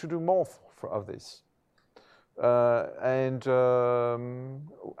to do more of this. And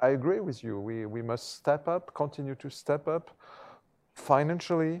I agree with you. We must step up, continue to step up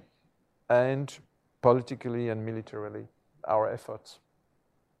financially and politically and militarily our efforts.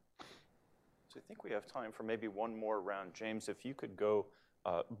 So I think we have time for maybe one more round. James, if you could go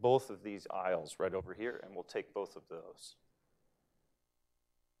both of these aisles right over here, and we'll take both of those.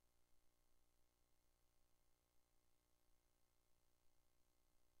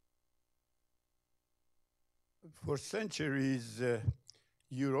 For centuries,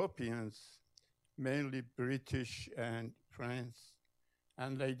 Europeans, mainly British and France,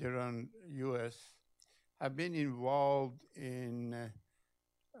 and later on US, have been involved in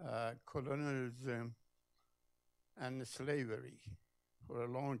colonialism and slavery for a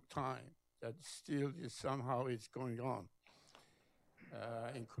long time. That still is somehow is going on,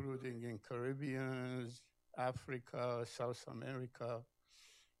 including in Caribbean, Africa, South America,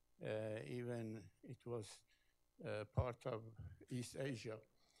 even it was part of East Asia.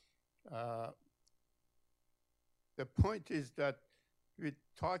 The point is that we're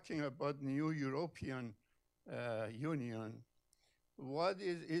talking about new European Union. What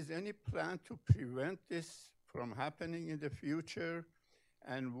is any plan to prevent this from happening in the future?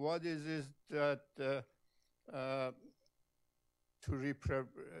 and what is it that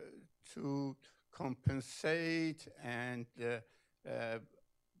to compensate and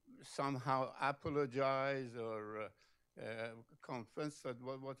somehow apologize or confess that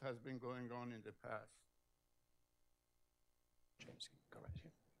what has been going on in the past? James, go right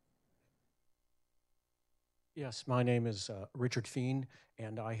here. Yes, my name is Richard Fien,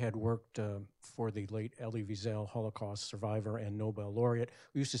 and I had worked for the late Elie Wiesel, Holocaust survivor and Nobel laureate,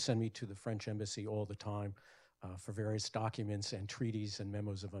 who used to send me to the French embassy all the time for various documents and treaties and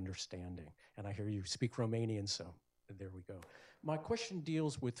memos of understanding. And I hear you speak Romanian, so there we go. My question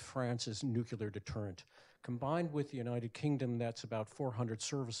deals with France's nuclear deterrent. Combined with the United Kingdom, that's about 400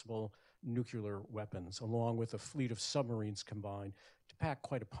 serviceable nuclear weapons, along with a fleet of submarines combined, to pack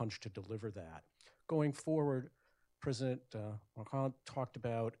quite a punch to deliver that. Going forward, President Macron talked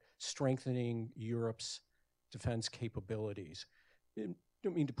about strengthening Europe's defense capabilities. I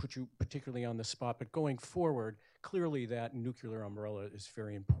don't mean to put you particularly on the spot, but going forward, clearly that nuclear umbrella is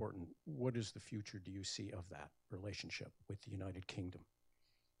very important. What is the future, do you see, of that relationship with the United Kingdom?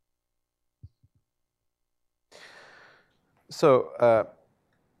 So,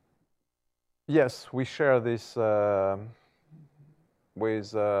 yes, we share this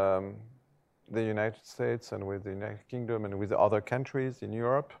with the United States and with the United Kingdom and with other countries in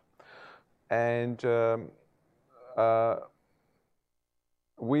Europe. And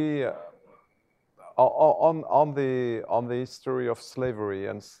we, on the history of slavery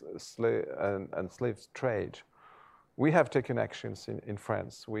and slave trade, we have taken actions in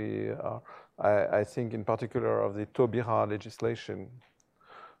France. We, I think in particular of the Taubira legislation.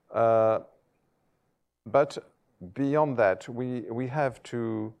 But beyond that, we have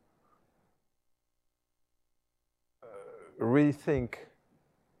to rethink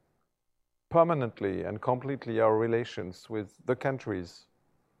permanently and completely our relations with the countries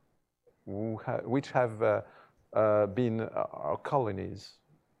which have been our colonies.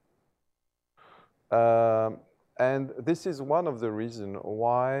 And this is one of the reasons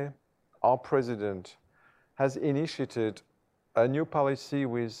why our president has initiated a new policy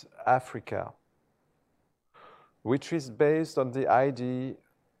with Africa, which is based on the idea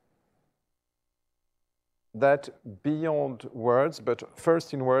that beyond words, but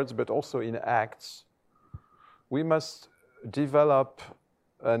first in words, but also in acts, we must develop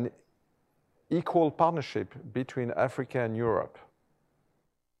an equal partnership between Africa and Europe.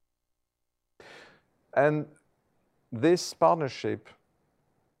 And this partnership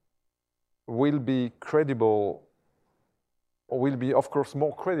will be credible, or will be, of course,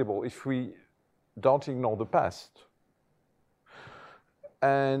 more credible if we don't ignore the past.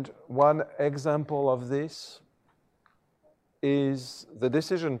 And one example of this is the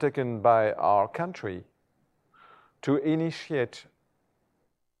decision taken by our country to initiate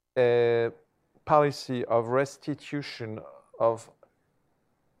a policy of restitution of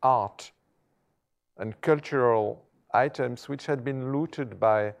art and cultural items which had been looted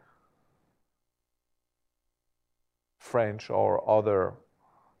by French or other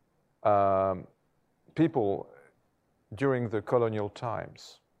people during the colonial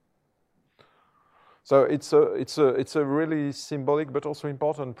times. So it's a really symbolic but also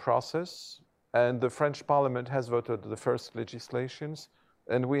important process, and the French Parliament has voted the first legislations,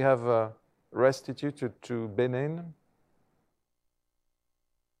 and we have restituted to Benin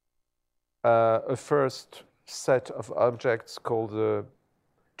a first set of objects called the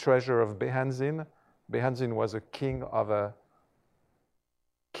Treasure of Behanzin. Behanzin was a king of a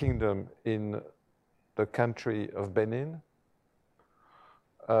kingdom in the country of Benin,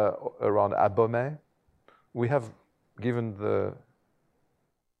 around Abomey. We have given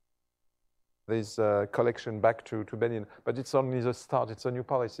this collection back to Benin, but it's only the start. It's a new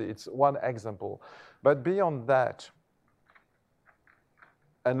policy. It's one example. But beyond that,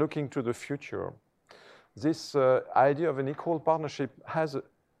 and looking to the future, this idea of an equal partnership has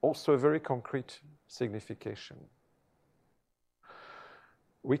also a very concrete signification.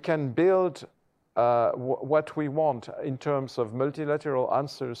 We can build what we want in terms of multilateral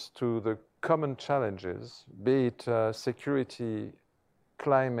answers to the common challenges, be it security,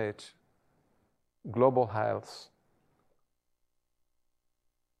 climate, global health,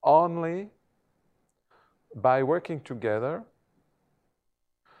 only by working together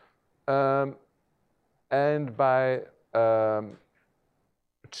and by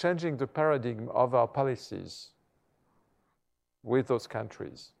changing the paradigm of our policies with those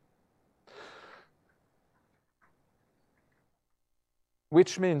countries.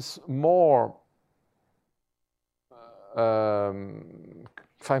 Which means more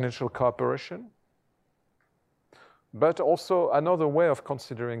financial cooperation, but also another way of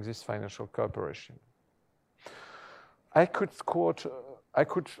considering this financial cooperation. I could quote, I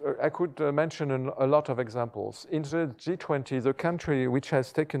could mention a lot of examples. In the G20, the country which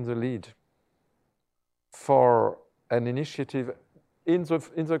has taken the lead for an initiative in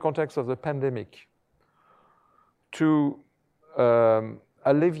the context of the pandemic to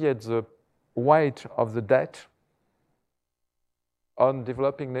alleviate the weight of the debt on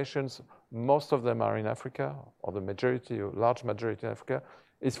developing nations, most of them are in Africa, or the majority, or large majority in Africa,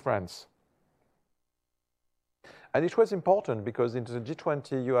 is France. And it was important because in the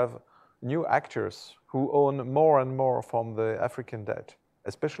G20 you have new actors who own more and more from the African debt,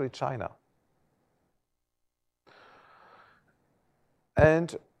 especially China.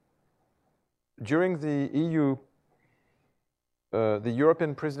 And during the the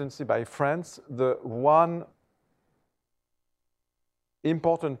European presidency by France, the one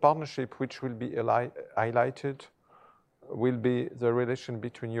important partnership which will be highlighted will be the relation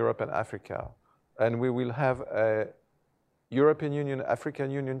between Europe and Africa. And we will have a European Union,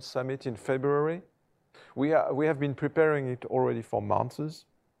 African Union summit in February. We have been preparing it already for months.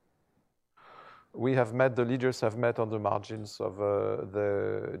 We have met, the leaders have met on the margins of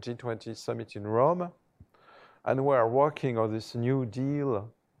the G20 summit in Rome. And we are working on this new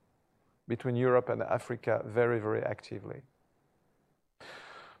deal between Europe and Africa very, very actively.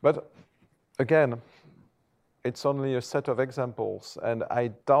 But again, it's only a set of examples, and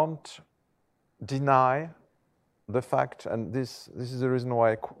I don't deny the fact, and this is the reason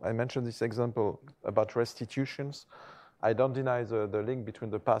why I mentioned this example about restitutions. I don't deny the link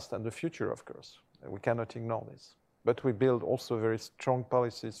between the past and the future, of course. We cannot ignore this. But we build also very strong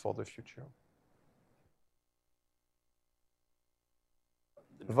policies for the future.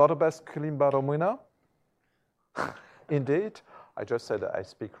 Vorbesc limba Româna? Indeed. I just said I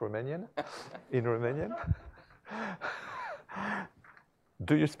speak Romanian, in Romanian.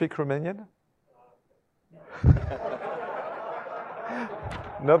 Do you speak Romanian?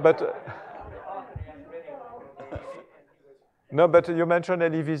 No, but you mentioned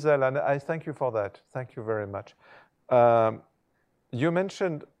Elie Wiesel, and I thank you for that. Thank you very much. You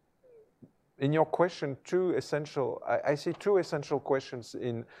mentioned in your question two essential. I see two essential questions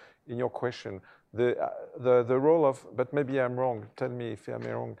in your question. The role of, but maybe I'm wrong. Tell me if I'm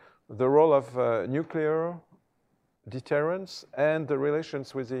wrong. The role of nuclear deterrence and the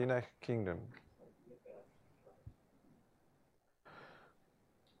relations with the United Kingdom.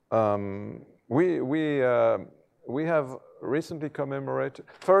 We have recently commemorated,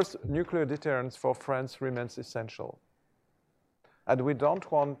 first, nuclear deterrence for France remains essential. And we don't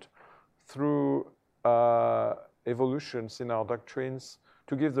want, through evolutions in our doctrines,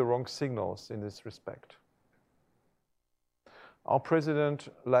 to give the wrong signals in this respect. Our president,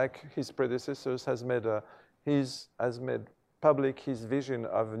 like his predecessors, has made public his vision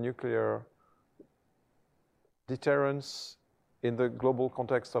of nuclear deterrence in the global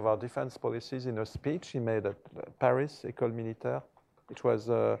context of our defense policies in a speech he made at Paris, École Militaire. It was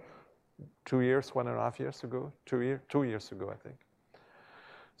 2 years, 1.5 years ago, 2 years ago, I think.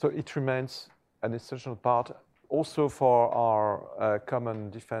 So it remains an essential part also for our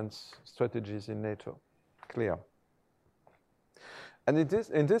common defense strategies in NATO, clear. And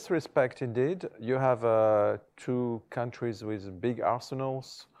in this respect, indeed, you have two countries with big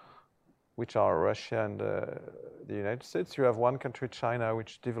arsenals, which are Russia and the United States. You have one country, China,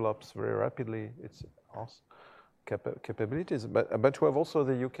 which develops very rapidly its capabilities. But you have also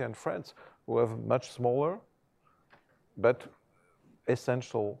the UK and France, who have much smaller, but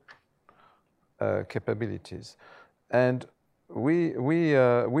essential capabilities. And we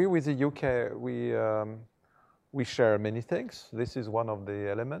with the UK, we share many things. This is one of the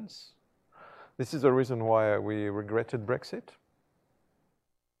elements. This is the reason why we regretted Brexit.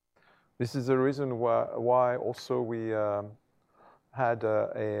 This is the reason why also we had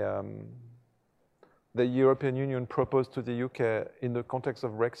the European Union proposed to the UK in the context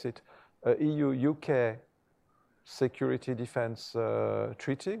of Brexit, a EU-UK security defense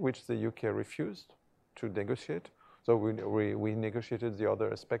treaty, which the UK refused to negotiate. So we negotiated the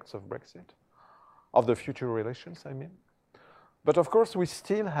other aspects of Brexit, of the future relations, I mean. But of course, we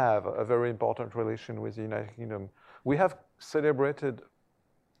still have a very important relation with the United Kingdom. We have celebrated,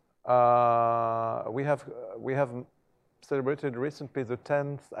 we have celebrated recently the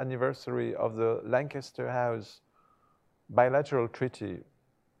 10th anniversary of the Lancaster House bilateral treaty,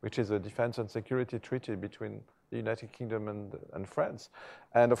 which is a defense and security treaty between the United Kingdom and France.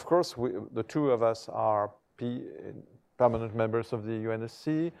 And of course, the two of us are permanent members of the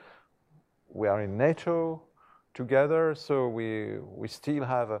UNSC. We are in NATO together, so we still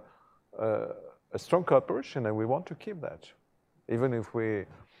have a strong cooperation, and we want to keep that, even if we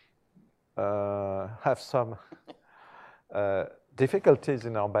have some difficulties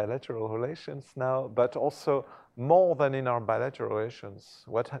in our bilateral relations now, but also more than in our bilateral relations.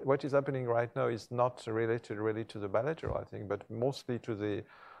 What is happening right now is not related really to the bilateral, I think, but mostly to the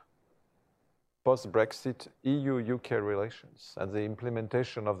post-Brexit EU-UK relations and the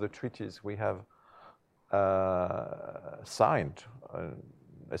implementation of the treaties we have signed,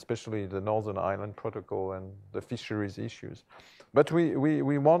 especially the Northern Ireland Protocol and the fisheries issues. But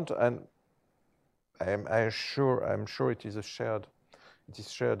we want, and I'm sure it is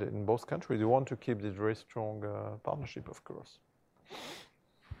shared in both countries. We want to keep this very strong partnership, of course.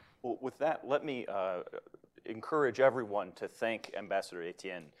 Well, with that, let me encourage everyone to thank Ambassador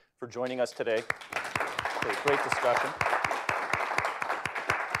Etienne for joining us today for a great discussion.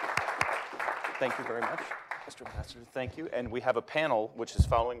 Thank you very much, Mr. Ambassador. Thank you. And we have a panel which is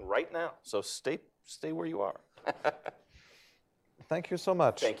following right now, so stay where you are. Thank you so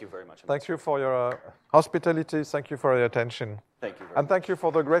much. Thank you very much. Thank you for your hospitality. Thank you for your attention. Thank you very and much. Thank you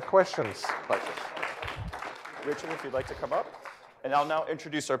for the great questions. Pleasure. Rachel, if you'd like to come up. And I'll now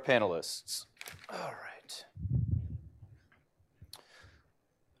introduce our panelists. All right.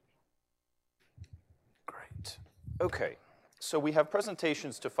 Great. Okay. So we have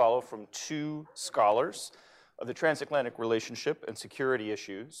presentations to follow from two scholars of the transatlantic relationship and security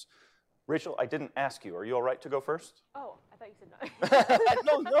issues. Rachel, I didn't ask you. Are you all right to go first? Oh, I thought you said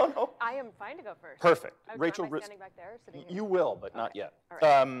no. No. I am fine to go first. Perfect. Rachel, am I standing back there? Or sitting here? You will, but not yet. All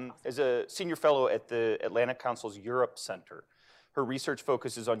right. Awesome. As a senior fellow at the Atlantic Council's Europe Center, her research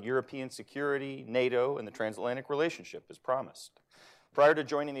focuses on European security, NATO, and the transatlantic relationship, as promised. Prior to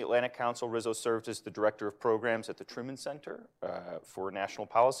joining the Atlantic Council, Rizzo served as the Director of Programs at the Truman Center for National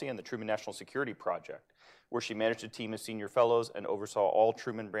Policy and the Truman National Security Project, where she managed a team of senior fellows and oversaw all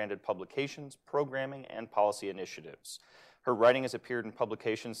Truman-branded publications, programming, and policy initiatives. Her writing has appeared in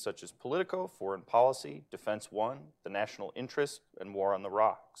publications such as Politico, Foreign Policy, Defense One, The National Interest, and War on the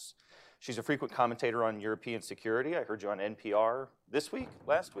Rocks. She's a frequent commentator on European security. I heard you on NPR this week,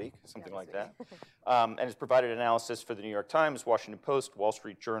 last week, something like that. And has provided analysis for the New York Times, Washington Post, Wall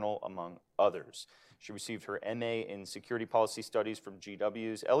Street Journal, among others. She received her MA in Security Policy Studies from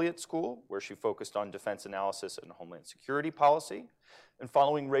GW's Elliott School, where she focused on defense analysis and homeland security policy. And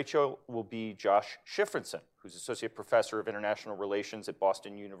following Rachel will be Josh Shifrinson, who's Associate Professor of International Relations at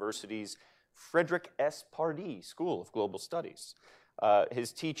Boston University's Frederick S. Pardee School of Global Studies.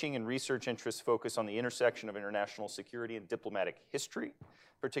 His teaching and research interests focus on the intersection of international security and diplomatic history,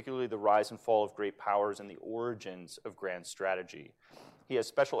 particularly the rise and fall of great powers and the origins of grand strategy. He has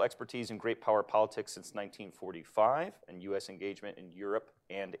special expertise in great power politics since 1945 and U.S. engagement in Europe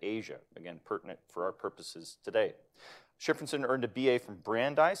and Asia, again, pertinent for our purposes today. Shifrinson earned a BA from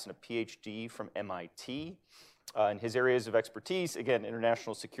Brandeis and a PhD from MIT. In his areas of expertise, again,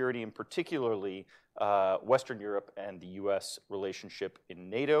 international security and particularly Western Europe and the U.S. relationship in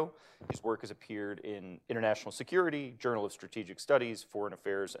NATO. His work has appeared in International Security, Journal of Strategic Studies, Foreign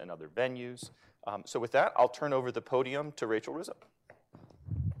Affairs, and other venues. So with that, I'll turn over the podium to Rachel Rizzo.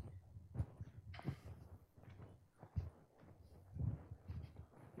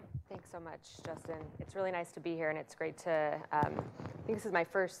 Thanks so much, Justin. It's really nice to be here, and it's great to, I think this is my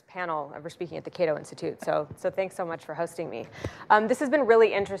first panel ever speaking at the Cato Institute, so thanks so much for hosting me. This has been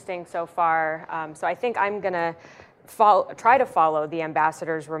really interesting so far, so I think I'm going to try to follow the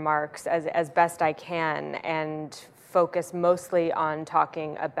ambassador's remarks as best I can and focus mostly on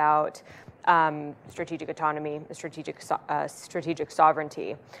talking about strategic autonomy, strategic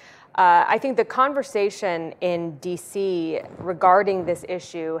sovereignty. I think the conversation in DC regarding this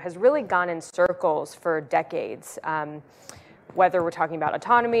issue has really gone in circles for decades, whether we're talking about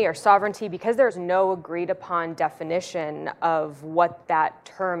autonomy or sovereignty, because there's no agreed upon definition of what that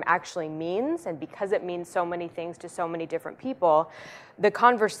term actually means, and because it means so many things to so many different people, the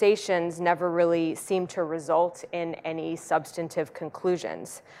conversations never really seem to result in any substantive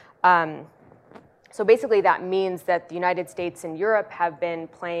conclusions. So basically that means that the United States and Europe have been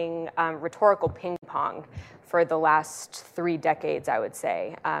playing rhetorical ping pong for the last 3 decades, I would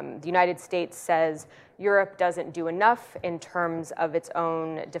say. The United States says Europe doesn't do enough in terms of its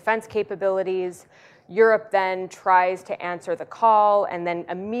own defense capabilities. Europe then tries to answer the call and then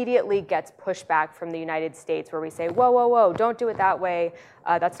immediately gets pushback from the United States where we say, whoa, whoa, whoa, don't do it that way.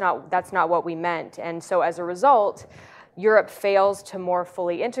 That's not what we meant. And so as a result, Europe fails to more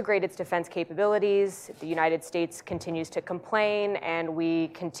fully integrate its defense capabilities. The United States continues to complain, and we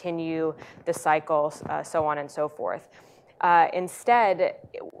continue the cycle, so on and so forth. Instead,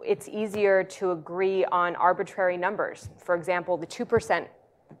 it's easier to agree on arbitrary numbers. For example, the 2%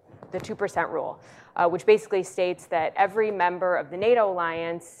 the 2% rule, which basically states that every member of the NATO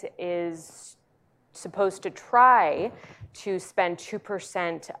alliance is supposed to try to spend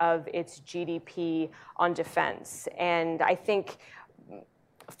 2% of its GDP on defense. And I think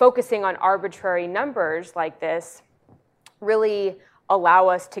focusing on arbitrary numbers like this really allow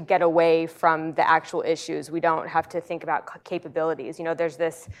us to get away from the actual issues. We don't have to think about capabilities. You know, there's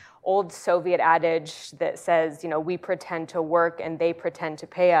this old Soviet adage that says, you know, we pretend to work and they pretend to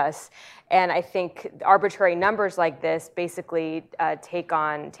pay us. And I think arbitrary numbers like this basically take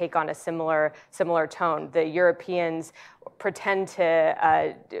on a similar tone. The Europeans pretend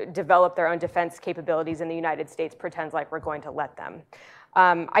to develop their own defense capabilities, and the United States pretends like we're going to let them.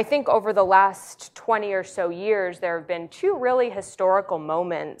 I think over the last 20 or so years, there have been two really historical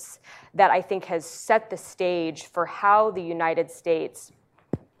moments that I think has set the stage for how the United States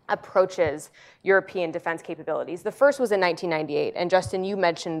approaches European defense capabilities. The first was in 1998, and Justin, you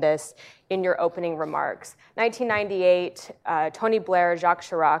mentioned this in your opening remarks. 1998, Tony Blair, Jacques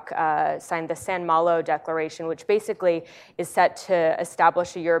Chirac signed the San Malo Declaration, which basically is set to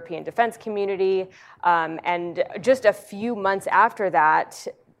establish a European defense community. And just a few months after that,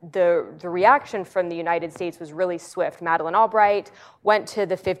 the reaction from the United States was really swift. Madeleine Albright went to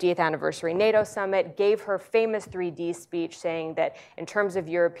the 50th anniversary NATO summit, gave her famous 3D speech saying that in terms of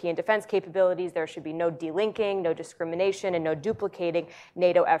European defense capabilities, there should be no delinking, no discrimination, and no duplicating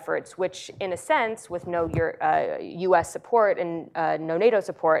NATO efforts, which in a sense, with no US support and no NATO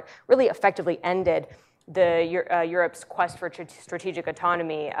support, really effectively ended Europe's quest for strategic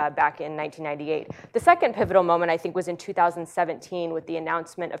autonomy back in 1998. The second pivotal moment, I think, was in 2017 with the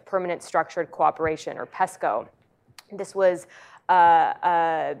announcement of Permanent Structured Cooperation, or PESCO. This was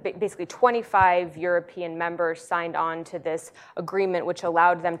basically 25 European members signed on to this agreement, which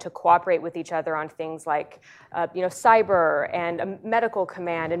allowed them to cooperate with each other on things like cyber and a medical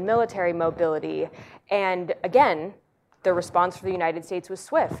command and military mobility. And again, the response from the United States was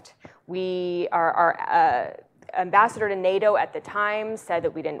swift. Our ambassador to NATO at the time said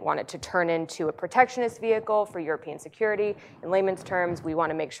that we didn't want it to turn into a protectionist vehicle for European security. In layman's terms, we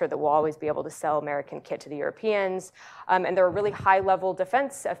want to make sure that we'll always be able to sell American kit to the Europeans. And there were really high-level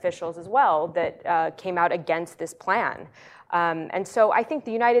defense officials as well that came out against this plan. And so I think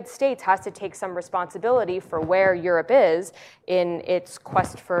the United States has to take some responsibility for where Europe is in its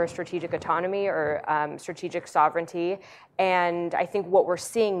quest for strategic autonomy or strategic sovereignty. And I think what we're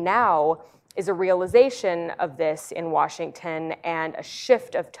seeing now is a realization of this in Washington and a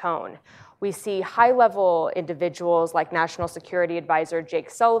shift of tone. We see high-level individuals like National Security Advisor Jake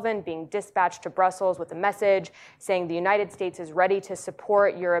Sullivan being dispatched to Brussels with a message saying the United States is ready to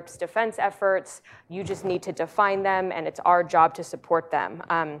support Europe's defense efforts. You just need to define them, and it's our job to support them.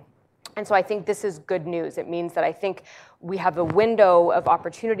 And so I think this is good news. It means that I think we have a window of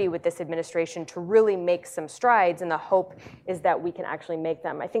opportunity with this administration to really make some strides, and the hope is that we can actually make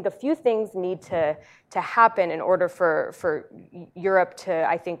them. I think a few things need to happen in order for Europe to,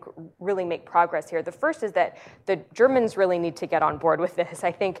 I think, really make progress here. The first is that the Germans really need to get on board with this.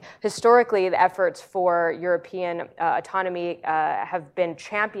 I think historically the efforts for European autonomy have been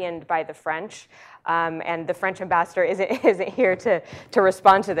championed by the French. And the French ambassador isn't here to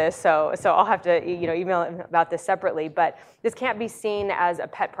respond to this, so I'll have to email him about this separately. But this can't be seen as a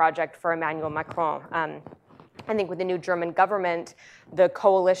pet project for Emmanuel Macron. I think with the new German government, the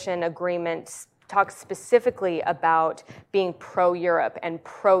coalition agreement talks specifically about being pro-Europe and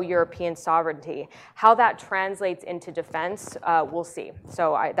pro-European sovereignty. How that translates into defense, we'll see.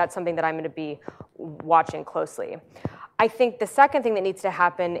 So that's something that I'm going to be watching closely. I think the second thing that needs to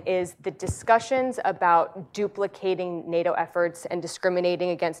happen is the discussions about duplicating NATO efforts and discriminating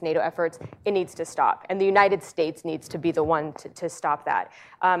against NATO efforts, it needs to stop. And the United States needs to be the one to stop that.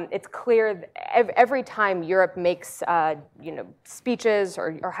 It's clear every time Europe makes speeches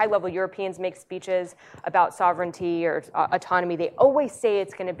or high-level Europeans make speeches about sovereignty or autonomy, they always say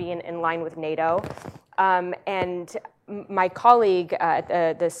it's going to be in line with NATO. And my colleague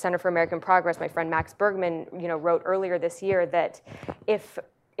at the Center for American Progress, my friend Max Bergman, wrote earlier this year that if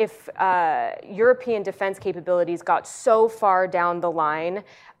European defense capabilities got so far down the line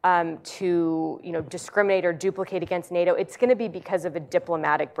to discriminate or duplicate against NATO, it's going to be because of a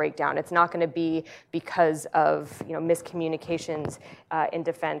diplomatic breakdown. It's not going to be because of miscommunications in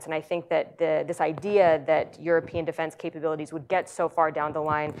defense. And I think that this idea that European defense capabilities would get so far down the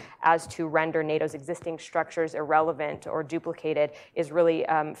line as to render NATO's existing structures irrelevant or duplicated is really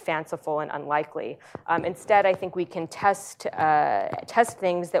fanciful and unlikely. Instead, I think we can test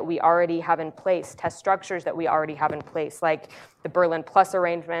things things that we already have in place, test structures that we already have in place, like the Berlin Plus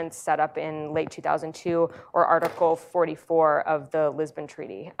arrangements set up in late 2002 or Article 44 of the Lisbon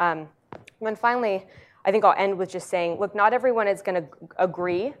Treaty. And then finally, I think I'll end with just saying, look, not everyone is going to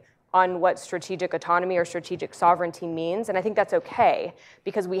agree on what strategic autonomy or strategic sovereignty means, and I think that's okay,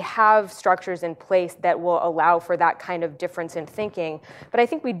 because we have structures in place that will allow for that kind of difference in thinking. But I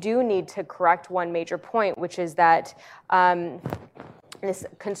think we do need to correct one major point, which is that this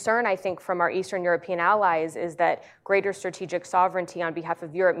concern, I think, from our Eastern European allies is that greater strategic sovereignty on behalf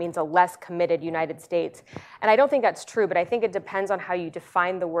of Europe means a less committed United States. And I don't think that's true, but I think it depends on how you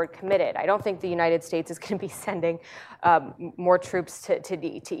define the word committed. I don't think the United States is going to be sending more troops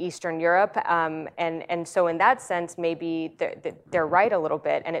to Eastern Europe. And so in that sense, maybe they're right a little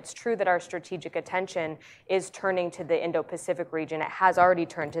bit. And it's true that our strategic attention is turning to the Indo-Pacific region. It has already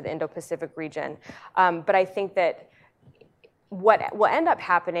turned to the Indo-Pacific region. But I think that what will end up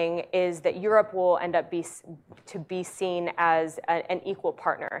happening is that Europe will end up to be seen as an equal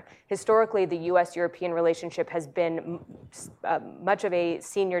partner. Historically, the U.S.-European relationship has been much of a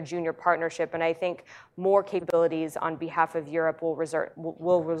senior-junior partnership, and I think more capabilities on behalf of Europe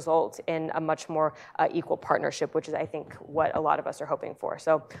will result in a much more equal partnership, which is, I think, what a lot of us are hoping for.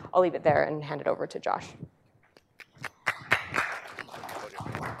 So I'll leave it there and hand it over to Josh.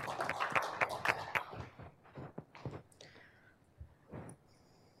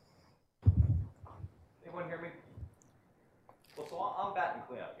 I'm batting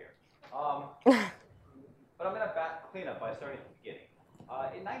cleanup here. But I'm going to bat cleanup by starting at the beginning.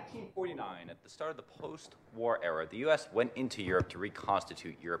 In 1949, at the start of the post-war era, the U.S. went into Europe to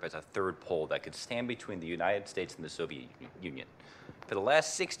reconstitute Europe as a third pole that could stand between the United States and the Soviet Union. For the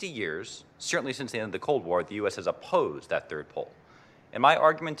last 60 years, certainly since the end of the Cold War, the U.S. has opposed that third pole. And my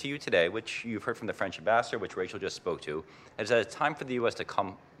argument to you today, which you've heard from the French ambassador, which Rachel just spoke to, is that it's time for the U.S. to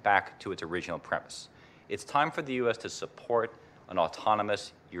come back to its original premise. It's time for the U.S. to support an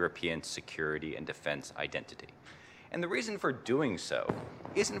autonomous European security and defense identity. And the reason for doing so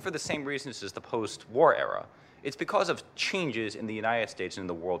isn't for the same reasons as the post-war era. It's because of changes in the United States and in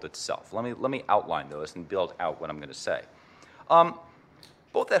the world itself. Let me outline those and build out what I'm going to say.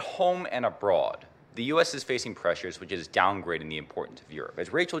 Both at home and abroad, the U.S. is facing pressures which is downgrading the importance of Europe.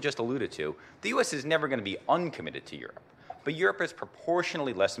 As Rachel just alluded to, the U.S. is never going to be uncommitted to Europe, but Europe is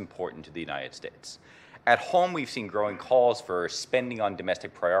proportionally less important to the United States. At home, we've seen growing calls for spending on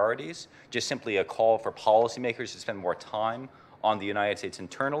domestic priorities, just simply a call for policymakers to spend more time on the United States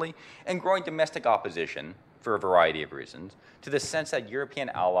internally, and growing domestic opposition, for a variety of reasons, to the sense that European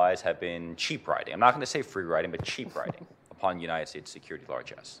allies have been cheap riding. I'm not going to say free riding, but cheap riding upon United States security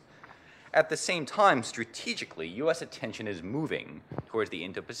largesse. At the same time, strategically, U.S. attention is moving towards the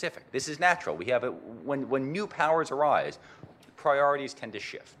Indo-Pacific. This is natural. We have when new powers arise, priorities tend to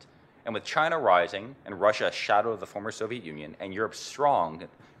shift. And with China rising and Russia a shadow of the former Soviet Union and Europe strong,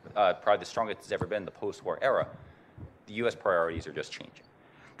 probably the strongest it's ever been in the post-war era, the U.S. priorities are just changing.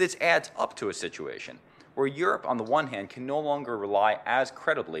 This adds up to a situation where Europe, on the one hand, can no longer rely as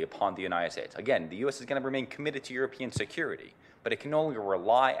credibly upon the United States. Again, the U.S. is going to remain committed to European security, but it can no longer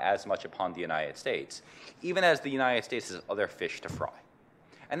rely as much upon the United States, even as the United States has other fish to fry.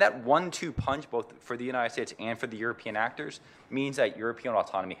 And that 1-2 punch, both for the United States and for the European actors, means that European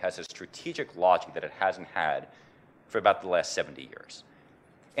autonomy has a strategic logic that it hasn't had for about the last 70 years.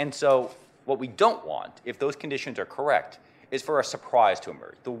 And so what we don't want, if those conditions are correct, is for a surprise to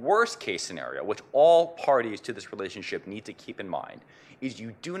emerge. The worst case scenario, which all parties to this relationship need to keep in mind, is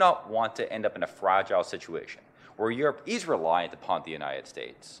you do not want to end up in a fragile situation where Europe is reliant upon the United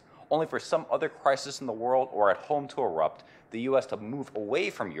States, only for some other crisis in the world or at home to erupt, the U.S. to move away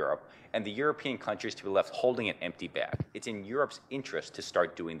from Europe and the European countries to be left holding an empty bag. It's in Europe's interest to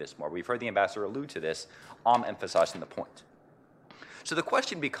start doing this more. We've heard the ambassador allude to this. I'm emphasizing the point. So the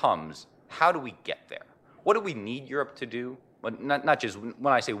question becomes, how do we get there? What do we need Europe to do? Well, not just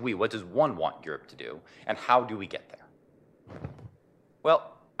when I say we, what does one want Europe to do? And how do we get there?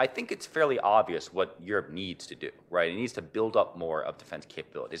 Well, I think it's fairly obvious what Europe needs to do, right? It needs to build up more of defense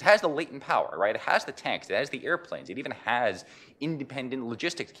capabilities. It has the latent power, right? It has the tanks, it has the airplanes, it even has independent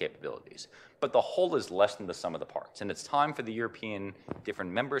logistics capabilities. But the whole is less than the sum of the parts. And it's time for the European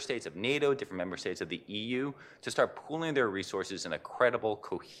different member states of NATO, different member states of the EU to start pooling their resources in a credible,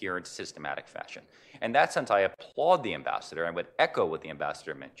 coherent, systematic fashion. In that sense, I applaud the ambassador and would echo what the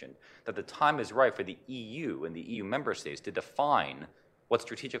ambassador mentioned, that the time is right for the EU and the EU member states to define what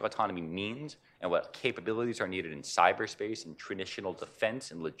strategic autonomy means and what capabilities are needed in cyberspace, in traditional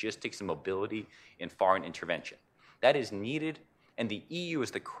defense, in logistics and mobility, in foreign intervention. That is needed, and the EU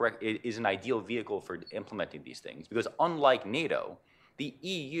is an ideal vehicle for implementing these things, because unlike NATO, The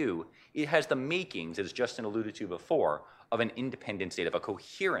EU, it has the makings, as Justin alluded to before, of an independent state, of a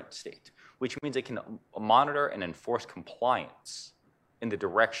coherent state, which means it can monitor and enforce compliance in the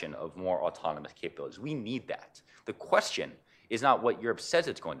direction of more autonomous capabilities. We need that. The question is not what Europe says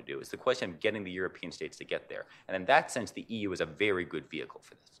it's going to do, it's the question of getting the European states to get there. And in that sense, the EU is a very good vehicle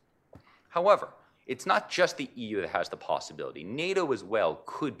for this. However, it's not just the EU that has the possibility. NATO as well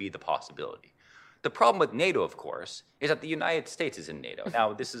could be the possibility. The problem with NATO, of course, is that the United States is in NATO.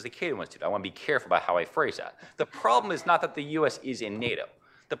 Now, this is the Cato Institute. I want to be careful about how I phrase that. The problem is not that the US is in NATO.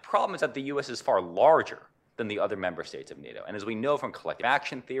 The problem is that the US is far larger than the other member states of NATO. And as we know from collective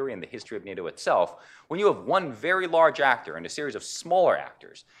action theory and the history of NATO itself, when you have one very large actor and a series of smaller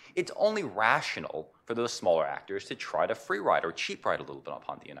actors, it's only rational for those smaller actors to try to free ride or cheap ride a little bit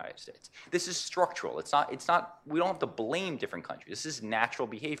upon the United States. This is structural. It's not, we don't have to blame different countries. This is natural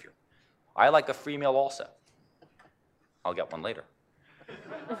behavior. I like a free meal also. I'll get one later.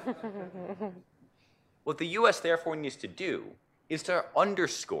 What the US therefore needs to do is to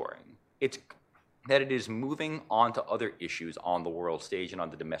underscoring that it is moving on to other issues on the world stage and on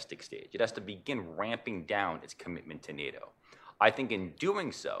the domestic stage. It has to begin ramping down its commitment to NATO. I think in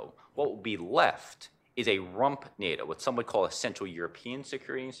doing so, what will be left is a rump NATO, what some would call a Central European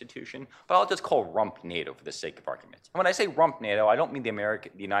Security Institution, but I'll just call rump NATO for the sake of argument. And when I say rump NATO, I don't mean the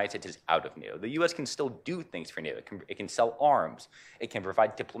United States is out of NATO. The US can still do things for NATO. It can sell arms. It can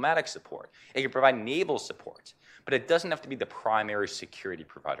provide diplomatic support. It can provide naval support. But it doesn't have to be the primary security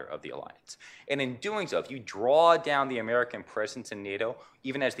provider of the alliance. And in doing so, if you draw down the American presence in NATO,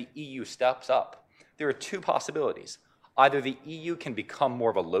 even as the EU steps up, there are two possibilities. Either the EU can become more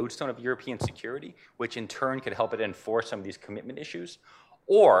of a lodestone of European security, which in turn could help it enforce some of these commitment issues,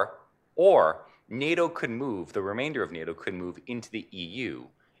 or NATO could move, the remainder of NATO could move into the EU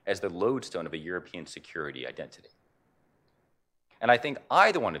as the lodestone of a European security identity. And I think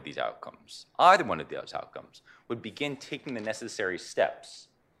either one of those outcomes would begin taking the necessary steps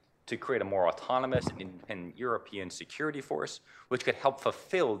to create a more autonomous and independent European security force, which could help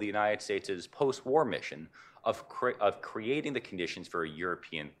fulfill the United States' post-war mission of creating the conditions for a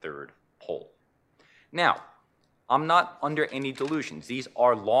European third pole. Now, I'm not under any delusions. These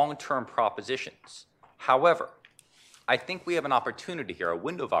are long-term propositions. However, I think we have an opportunity here, a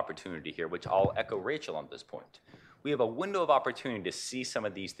window of opportunity here, which I'll echo Rachel on this point. We have a window of opportunity to see some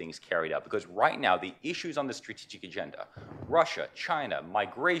of these things carried out, because right now the issues on the strategic agenda, Russia, China,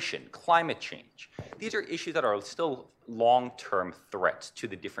 migration, climate change, these are issues that are still long-term threats to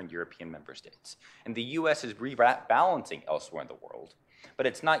the different European member states. And the US is rebalancing elsewhere in the world, but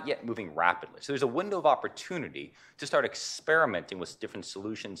it's not yet moving rapidly. So there's a window of opportunity to start experimenting with different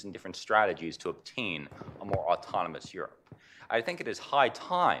solutions and different strategies to obtain a more autonomous Europe. I think it is high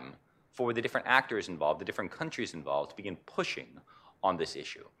time for the different actors involved, the different countries involved, to begin pushing on this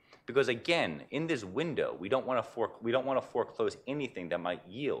issue. Because again, in this window, we don't want to foreclose anything that might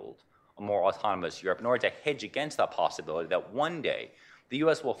yield a more autonomous Europe in order to hedge against that possibility that one day the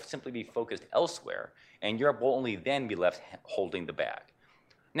US will simply be focused elsewhere and Europe will only then be left holding the bag.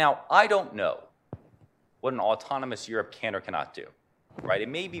 Now, I don't know what an autonomous Europe can or cannot do. Right? It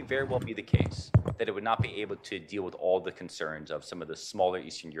may very well be the case that it would not be able to deal with all the concerns of some of the smaller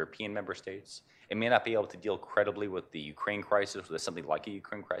Eastern European member states. It may not be able to deal credibly with the Ukraine crisis, with something like a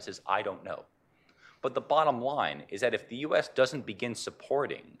Ukraine crisis. I don't know. But the bottom line is that if the US doesn't begin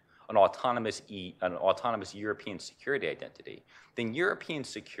supporting an autonomous European security identity, then European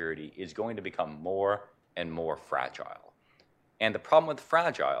security is going to become more and more fragile. And the problem with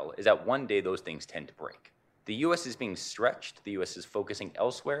fragile is that one day those things tend to break. The US is being stretched, the US is focusing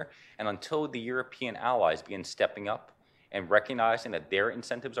elsewhere, and until the European allies begin stepping up and recognizing that their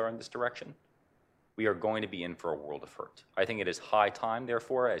incentives are in this direction, we are going to be in for a world of hurt. I think it is high time,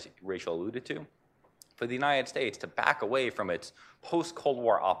 therefore, as Rachel alluded to, for the United States to back away from its post-Cold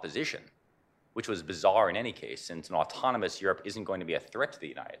War opposition, which was bizarre in any case, since an autonomous Europe isn't going to be a threat to the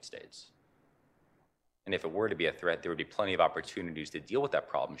United States. And if it were to be a threat, there would be plenty of opportunities to deal with that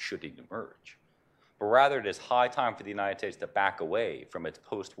problem should it emerge. But rather, it is high time for the United States to back away from its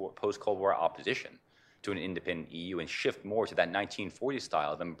post-Cold War opposition to an independent EU and shift more to that 1940s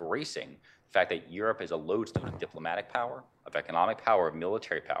style of embracing the fact that Europe is a lodestone of diplomatic power, of economic power, of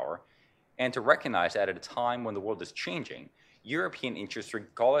military power, and to recognize that at a time when the world is changing, European interests,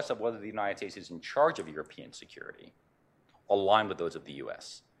 regardless of whether the United States is in charge of European security, align with those of the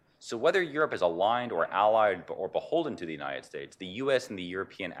US. So whether Europe is aligned or allied or beholden to the United States, the US and the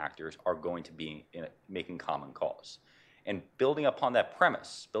European actors are going to be making common cause. And building upon that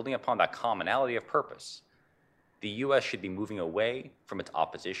premise, building upon that commonality of purpose, The U.S. should be moving away from its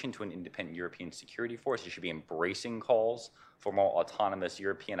opposition to an independent European security force. It should be embracing calls for more autonomous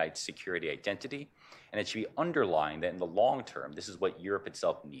European security identity. And it should be underlined that in the long term, this is what Europe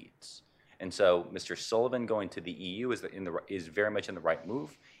itself needs. And so Mr. Sullivan going to the EU is very much in the right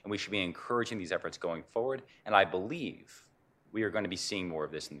move, and we should be encouraging these efforts going forward. And I believe we are going to be seeing more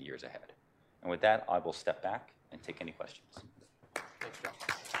of this in the years ahead. And with that, I will step back and take any questions. Thanks, John.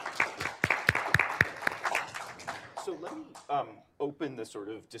 So let me open the sort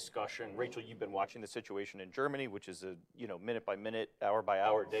of discussion. Rachel, you've been watching the situation in Germany, which is a minute by minute, hour by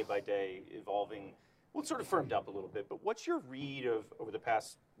hour, day by day evolving. Well, it's sort of firmed up a little bit, but what's your read of over the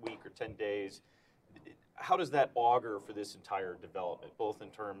past week or 10 days? How does that augur for this entire development, both in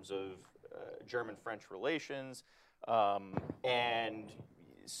terms of German-French relations and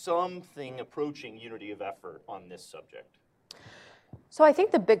something approaching unity of effort on this subject? So I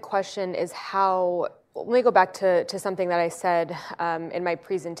think the big question is how, let me go back to something that I said in my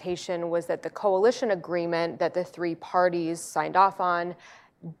presentation, was that the coalition agreement that the three parties signed off on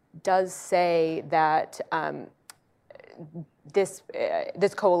does say that this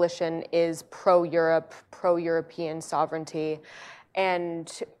coalition is pro-Europe, pro-European sovereignty.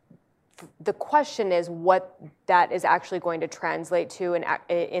 And the question is what that is actually going to translate to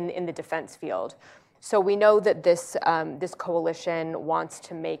in the defense field. So we know that this coalition wants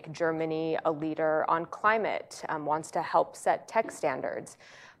to make Germany a leader on climate, wants to help set tech standards.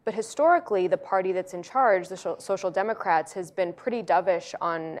 But historically, the party that's in charge, the Social Democrats, has been pretty dovish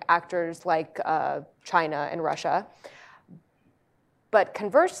on actors like China and Russia. But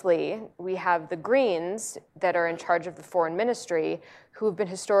conversely, we have the Greens that are in charge of the foreign ministry, who have been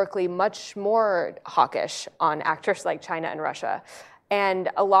historically much more hawkish on actors like China and Russia. And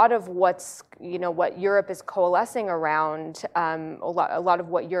a lot of what Europe is coalescing around, a lot of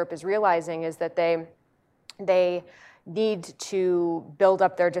what Europe is realizing is that they need to build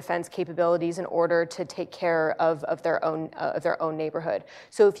up their defense capabilities in order to take care of their own neighborhood.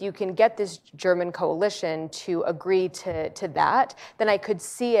 So if you can get this German coalition to agree to that, then I could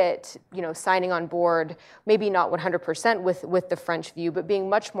see it, signing on board, maybe not 100% with the French view, but being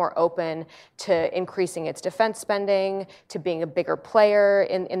much more open to increasing its defense spending, to being a bigger player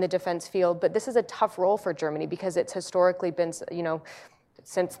in the defense field. But this is a tough role for Germany because it's historically been,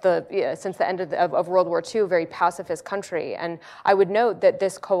 since the end of World War II, a very pacifist country. And I would note that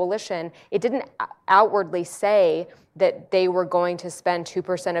this coalition, it didn't outwardly say that they were going to spend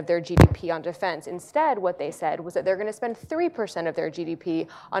 2% of their GDP on defense. Instead, what they said was that they're going to spend 3% of their GDP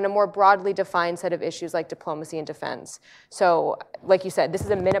on a more broadly defined set of issues like diplomacy and defense. So, like you said, this is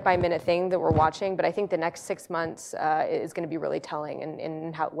a minute-by-minute thing that we're watching, but I think the next 6 months is going to be really telling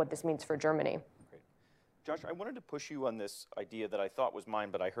in what this means for Germany. Josh, I wanted to push you on this idea that I thought was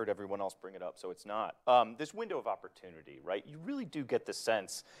mine, but I heard everyone else bring it up, so it's not. This window of opportunity, right? You really do get the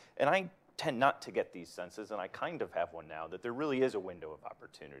sense, and I tend not to get these senses, and I kind of have one now, that there really is a window of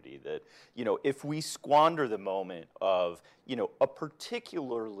opportunity, that, if we squander the moment of, a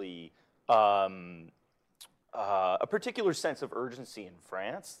particularly a particular sense of urgency in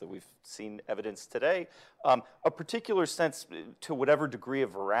France that we've seen evidence today, a particular sense to whatever degree of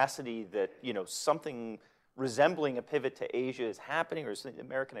veracity that, something resembling a pivot to Asia is happening, or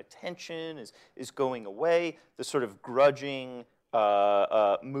American attention is going away, the sort of grudging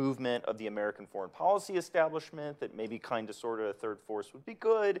movement of the American foreign policy establishment that maybe kind of sort of a third force would be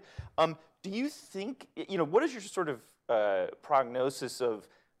good. Do you think, what is your sort of prognosis of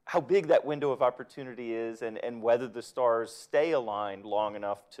how big that window of opportunity is and whether the stars stay aligned long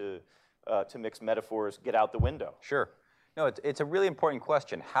enough to mix metaphors, get out the window? Sure. No, it's a really important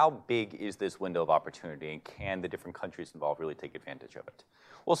question. How big is this window of opportunity, and can the different countries involved really take advantage of it?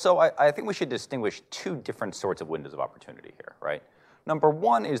 Well, so I think we should distinguish two different sorts of windows of opportunity here, right? Number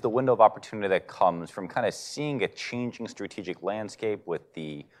one is the window of opportunity that comes from kind of seeing a changing strategic landscape with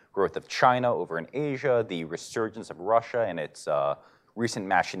the growth of China over in Asia, the resurgence of Russia and its recent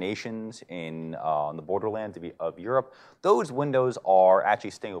machinations on the borderlands of Europe. Those windows are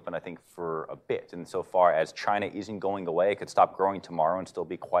actually staying open, I think, for a bit. Insofar as China isn't going away, it could stop growing tomorrow and still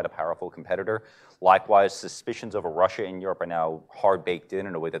be quite a powerful competitor. Likewise, suspicions over Russia in Europe are now hard baked in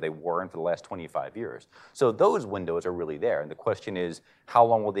a way that they weren't for the last 25 years. So those windows are really there. And the question is, how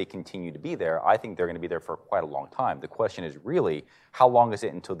long will they continue to be there? I think they're going to be there for quite a long time. The question is really, how long is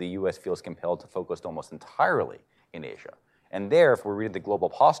it until the U.S. feels compelled to focus almost entirely in Asia? And there, if we're reading the Global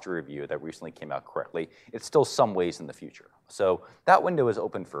Posture Review that recently came out correctly, it's still some ways in the future. So that window is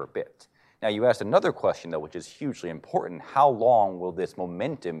open for a bit. Now, you asked another question, though, which is hugely important. How long will this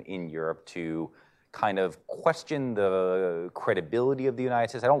momentum in Europe to kind of question the credibility of the United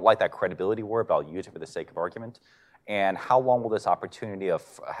States. I don't like that credibility word, but I'll use it for the sake of argument. And how long will this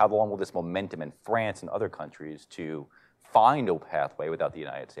how long will this momentum in France and other countries to find a pathway without the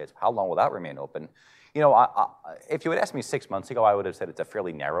United States, how long will that remain open? You know, if you had asked me 6 months ago, I would have said it's a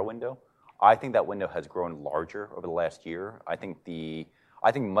fairly narrow window. I think that window has grown larger over the last year. I think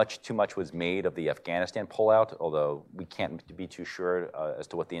much too much was made of the Afghanistan pullout, although we can't be too sure as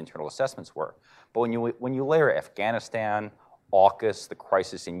to what the internal assessments were. But when you layer Afghanistan, AUKUS, the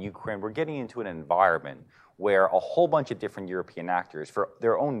crisis in Ukraine, we're getting into an environment where a whole bunch of different European actors, for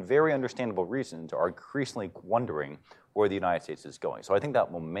their own very understandable reasons, are increasingly wondering where the United States is going. So I think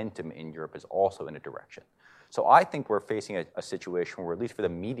that momentum in Europe is also in a direction. So I think we're facing a situation where, at least for the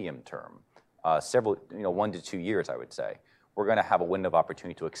medium term, 1 to 2 years, I would say, we're going to have a window of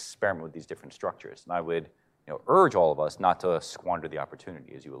opportunity to experiment with these different structures. And I would urge all of us not to squander the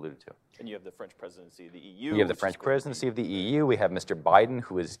opportunity, as you alluded to. And you have the French presidency of the EU. We have the French presidency of the EU. We have Mr. Biden,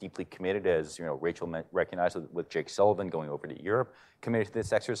 who is deeply committed, as Rachel recognized with Jake Sullivan going over to Europe, committed to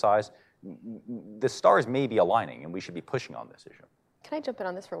this exercise. The stars may be aligning, and we should be pushing on this issue. Can I jump in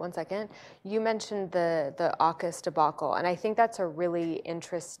on this for 1 second? You mentioned the AUKUS debacle, and I think that's a really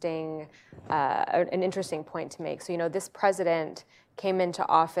interesting, an interesting point to make. So, this president came into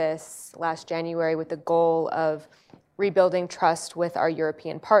office last January with the goal of rebuilding trust with our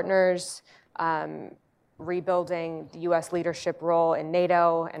European partners, rebuilding the U.S. leadership role in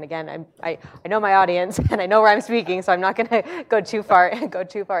NATO. And again, I know my audience and I know where I'm speaking, so I'm not going to go too far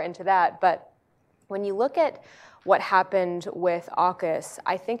into that. But when you look at what happened with AUKUS,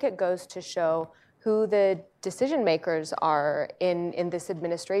 I think it goes to show who the decision makers are in this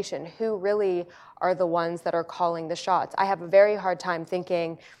administration, who really are the ones that are calling the shots. I have a very hard time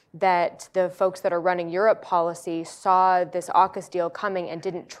thinking that the folks that are running Europe policy saw this AUKUS deal coming and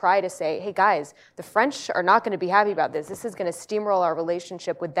didn't try to say, hey guys, the French are not going to be happy about this. This is going to steamroll our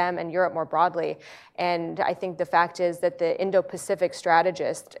relationship with them and Europe more broadly. And I think the fact is that the Indo-Pacific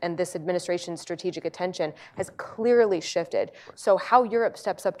strategist and this administration's strategic attention has clearly shifted. So how Europe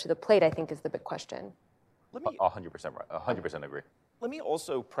steps up to the plate, I think, is the big question. 100% right. 100% agree. Let me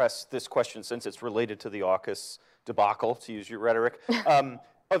also press this question, since it's related to the AUKUS debacle, to use your rhetoric,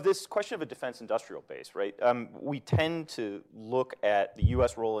 of this question of a defense industrial base, right? We tend to look at the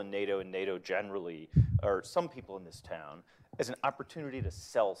U.S. role in NATO and NATO generally, or some people in this town, as an opportunity to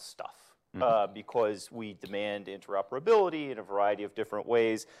sell stuff. Because we demand interoperability in a variety of different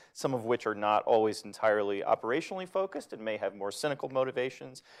ways, some of which are not always entirely operationally focused and may have more cynical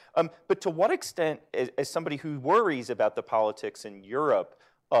motivations. But to what extent, as somebody who worries about the politics in Europe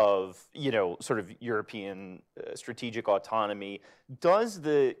of, sort of European strategic autonomy, does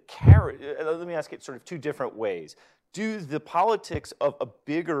the let me ask it sort of two different ways. Do the politics of a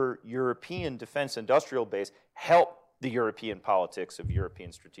bigger European defense industrial base help the European politics of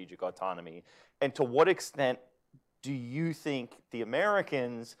European strategic autonomy? And to what extent do you think the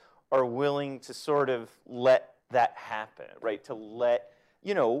Americans are willing to sort of let that happen, right? To let,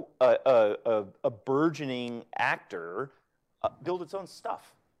 a burgeoning actor build its own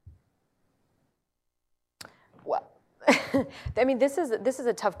stuff? Well, I mean, this is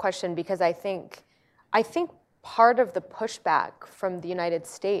a tough question, because I think part of the pushback from the United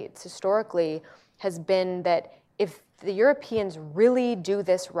States historically has been that if the Europeans really do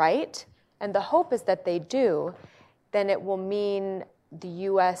this right, and the hope is that they do, then it will mean the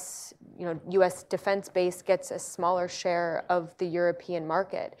U.S. defense base gets a smaller share of the European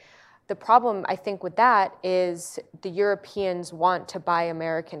market. The problem, I think, with that is the Europeans want to buy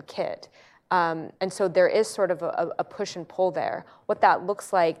American kit. And so there is sort of a push and pull there. What that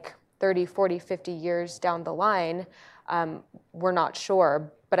looks like 30, 40, 50 years down the line, we're not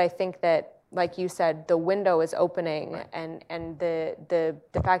sure. But I think that, like you said, the window is opening, and the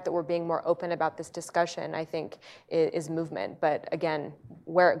fact that we're being more open about this discussion, I think, is movement. But again,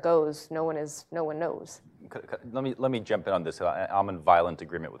 where it goes, no one knows. Let me jump in on this. I'm in violent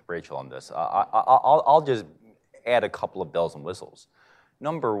agreement with Rachel on this. I'll just add a couple of bells and whistles.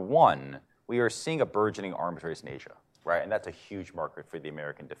 Number one, we are seeing a burgeoning arms race in Asia, right? And that's a huge market for the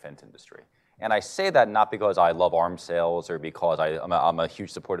American defense industry. And I say that not because I love arms sales or because I'm a huge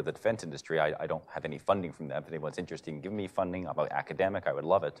supporter of the defense industry. I don't have any funding from them. If anyone's interested in giving me funding, I'm an academic. I would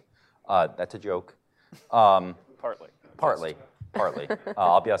love it. That's a joke. Partly.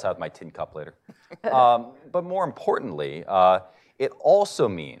 I'll be outside with my tin cup later. But more importantly, it also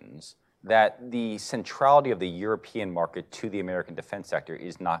means that the centrality of the European market to the American defense sector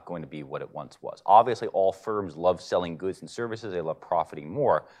is not going to be what it once was. Obviously, all firms love selling goods and services. They love profiting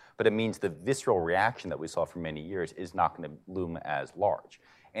more. But it means the visceral reaction that we saw for many years is not going to loom as large.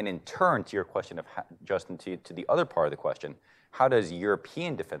 And in turn, to your question of, Justin, to the other part of the question, how does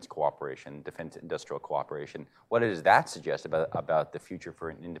European defense cooperation, defense industrial cooperation, what does that suggest about the future for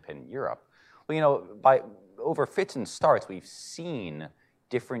an independent Europe? Well, by over fits and starts, we've seen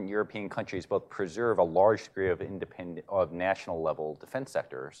different European countries both preserve a large degree of national level defense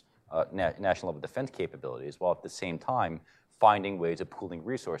sectors, national level defense capabilities, while at the same time finding ways of pooling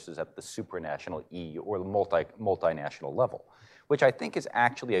resources at the supranational EU or the multinational level, which I think is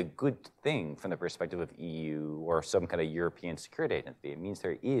actually a good thing from the perspective of EU or some kind of European security agency. It means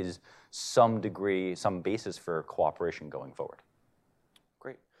there is some degree, some basis for cooperation going forward.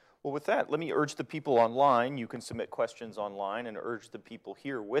 Great. Well, with that, let me urge the people online. You can submit questions online, and urge the people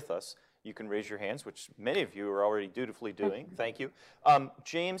here with us. You can raise your hands, which many of you are already dutifully doing. Thank you.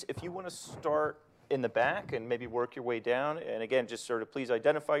 James, if you want to start in the back and maybe work your way down, and again, just sort of please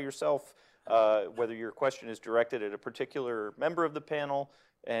identify yourself, whether your question is directed at a particular member of the panel,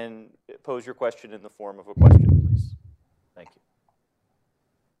 and pose your question in the form of a question, please. Thank you.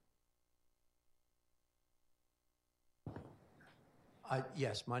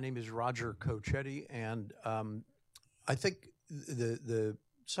 Yes, my name is Roger Cochetti, and I think the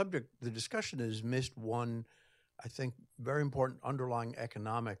subject, the discussion has missed one, I think, very important underlying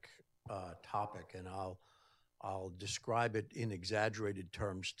economic topic, and I'll describe it in exaggerated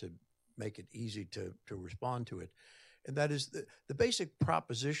terms to make it easy to respond to it. And that is the basic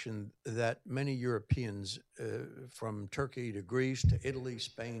proposition that many Europeans, from Turkey to Greece to Italy,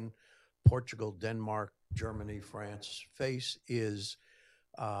 Spain, Portugal, Denmark, Germany, France, face is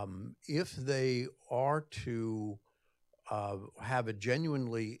if they are to have a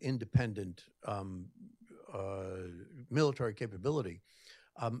genuinely independent military capability,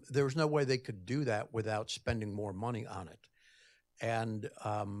 there's no way they could do that without spending more money on it. And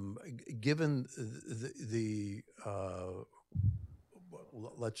given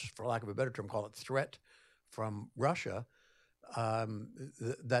let's, for lack of a better term, call it threat from Russia,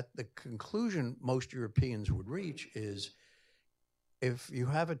 that the conclusion most Europeans would reach is, if you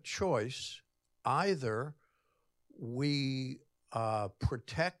have a choice, either we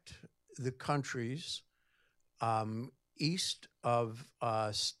protect the countries east of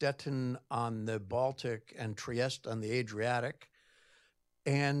Stettin on the Baltic and Trieste on the Adriatic,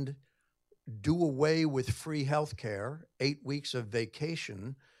 and do away with free health care, 8 weeks of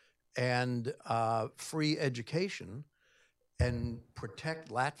vacation, and free education, and protect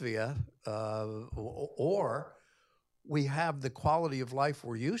Latvia, or we have the quality of life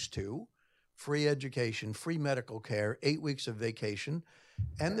we're used to, free education, free medical care, 8 weeks of vacation,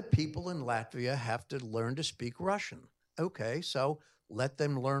 and the people in Latvia have to learn to speak Russian. Okay, so let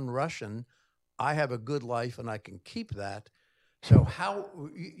them learn Russian. I have a good life and I can keep that. So how,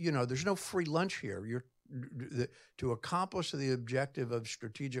 there's no free lunch here. To accomplish the objective of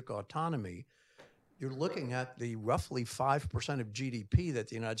strategic autonomy, you're looking at the roughly 5% of GDP that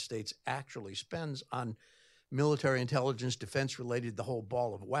the United States actually spends on military intelligence, defense related, the whole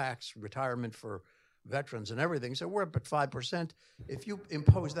ball of wax, retirement for veterans and everything. So we're up at 5%. If you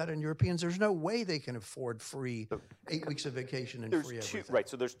impose that on Europeans, there's no way they can afford free 8 weeks of vacation and free everything. Right,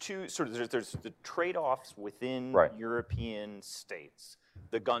 so there's two sort of, there's the trade-offs within European states,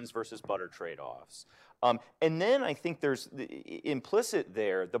 the guns versus butter trade-offs. And then I think there's implicit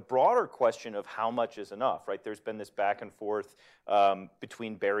there the broader question of how much is enough, right? There's been this back and forth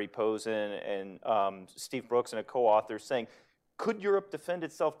between Barry Posen and Steve Brooks and a co-author saying, could Europe defend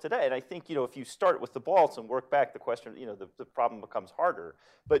itself today? And I think, if you start with the balls and work back, the question, the problem becomes harder.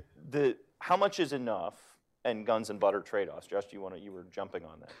 But how much is enough, and guns and butter trade-offs? Josh, you were jumping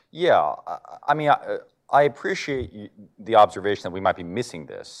on that. Yeah, I mean, I appreciate the observation that we might be missing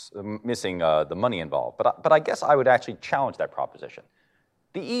the money involved. But I guess I would actually challenge that proposition.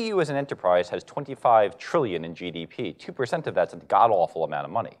 The EU as an enterprise has 25 trillion in GDP. 2% of that's a god-awful amount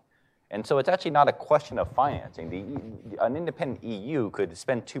of money. And so it's actually not a question of financing. An independent EU could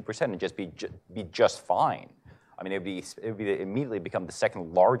spend 2% and just be just fine. I mean, it would immediately become the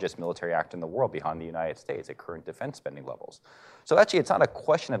second largest military actor in the world behind the United States at current defense spending levels. So actually, it's not a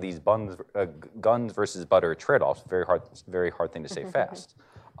question of these guns versus butter trade-offs. Very hard thing to say fast.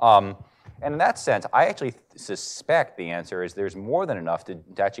 And in that sense, I actually suspect the answer is there's more than enough to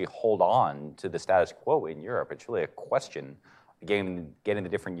actually hold on to the status quo in Europe. It's really a question getting the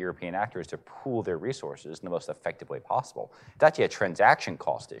different European actors to pool their resources in the most effective way possible. It's actually a transaction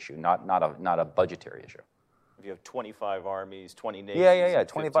cost issue, not a budgetary issue. If you have 25 armies, 20 navies,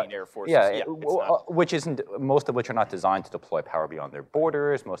 15 air forces. Most of which are not designed to deploy power beyond their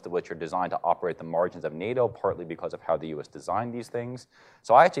borders, most of which are designed to operate the margins of NATO, partly because of how the U.S. designed these things.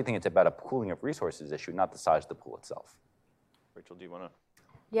 So I actually think it's about a pooling of resources issue, not the size of the pool itself. Rachel, do you want to?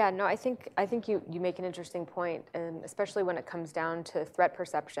 Yeah, no, I think you make an interesting point, and especially when it comes down to threat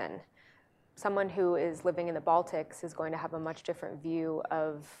perception. Someone who is living in the Baltics is going to have a much different view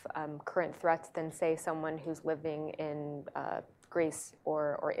of current threats than, say, someone who's living in Greece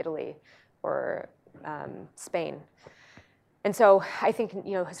or Italy or Spain. And so I think,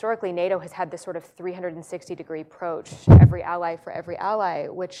 historically NATO has had this sort of 360-degree approach, every ally for every ally,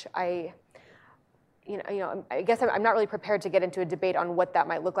 which I guess I'm not really prepared to get into a debate on what that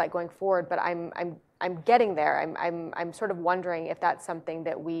might look like going forward, but I'm getting there. I'm sort of wondering if that's something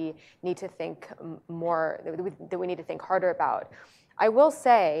that we need to think more, that we need to think harder about. I will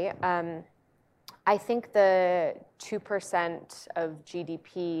say, I think the 2% of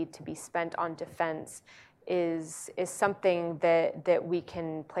GDP to be spent on defense is something that we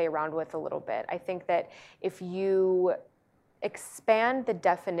can play around with a little bit. I think that if you expand the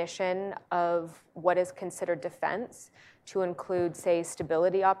definition of what is considered defense to include, say,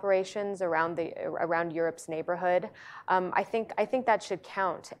 stability operations around Europe's neighborhood, I think that should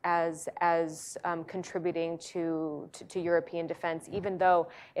count as contributing to European defense, even though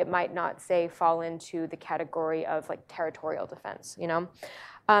it might not, say, fall into the category of like territorial defense.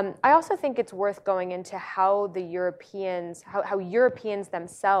 I also think it's worth going into how Europeans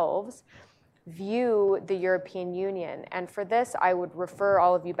themselves view the European Union. And for this, I would refer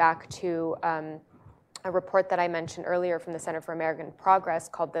all of you back to a report that I mentioned earlier from the Center for American Progress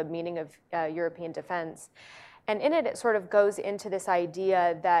called The Meaning of European Defense. And in it sort of goes into this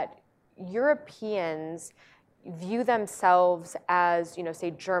idea that Europeans view themselves as,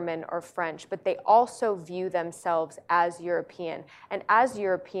 say, German or French, but they also view themselves as European. And as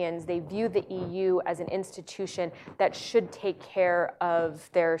Europeans, they view the EU as an institution that should take care of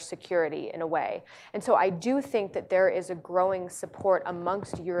their security in a way. And so I do think that there is a growing support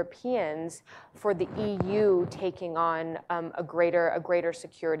amongst Europeans for the EU taking on a greater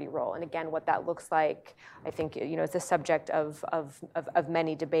security role. And again, what that looks like, I think, is the subject of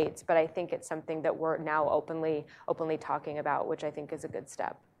many debates, but I think it's something that we're now openly talking about, which I think is a good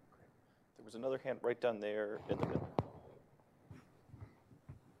step. There was another hand right down there in the middle.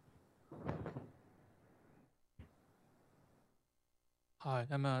 Hi,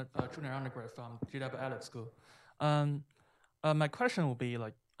 I'm a junior undergrad from GW Elliott School. My question would be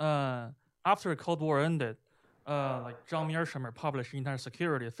after the Cold War ended, John Mearsheimer published in International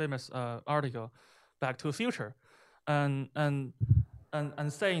Security a famous article, Back to the Future, and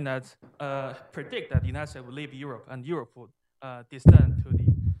saying that predict that the United States would leave Europe and Europe would descend to the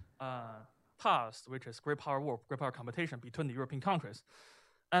past, which is great power war, great power competition between the European countries.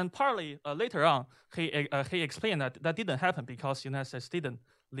 And partly later on, he explained that that didn't happen because the United States didn't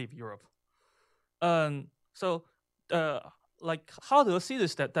leave Europe. So, how do you see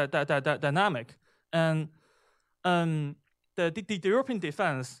this that dynamic? And the European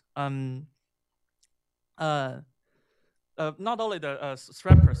defense, not only the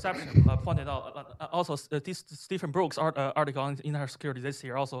threat perception pointed out, also Stephen Brooks' article on international security this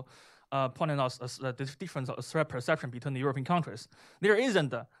year also pointed out the difference of threat perception between the European countries. There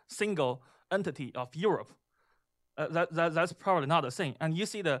isn't a single entity of Europe. That's probably not the same. And you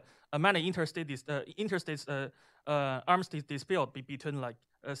see the many interstate arms dispute between,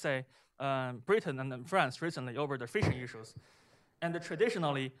 say, Britain and France recently over the fishing issues, and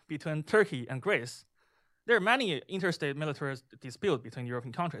traditionally between Turkey and Greece. There are many interstate military disputes between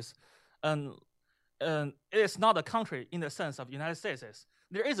European countries, and it is not a country in the sense of the United States is.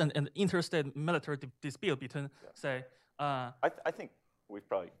 There isn't an interstate military dispute between, say. I think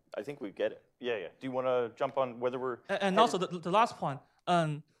we get it. Yeah. Do you want to jump on whether we're? And also the last point.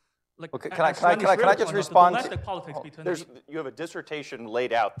 Okay, can I just respond? You have a dissertation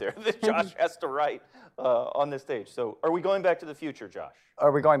laid out there that Josh has to write on this stage. So are we going back to the future, Josh?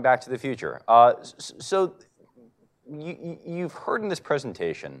 Are we going back to the future? So you've heard in this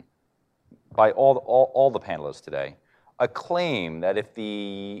presentation by all the panelists today a claim that if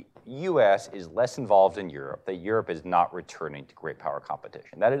the U.S. is less involved in Europe, that Europe is not returning to great power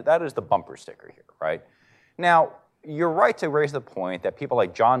competition. That is the bumper sticker here, right? Now, you're right to raise the point that people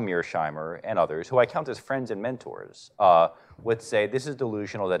like John Mearsheimer and others, who I count as friends and mentors, would say this is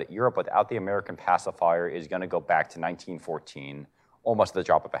delusional, that Europe without the American pacifier is going to go back to 1914, almost at the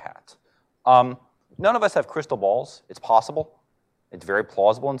drop of a hat. None of us have crystal balls. It's possible. It's very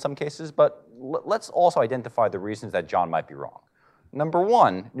plausible in some cases, but let's also identify the reasons that John might be wrong. Number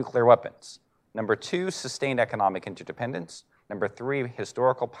one, nuclear weapons. Number two, sustained economic interdependence. Number three,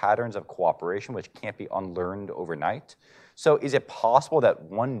 historical patterns of cooperation, which can't be unlearned overnight. So is it possible that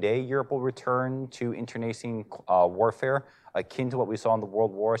one day Europe will return to internecine warfare akin to what we saw in the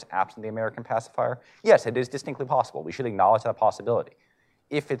World Wars absent the American pacifier? Yes, it is distinctly possible. We should acknowledge that possibility.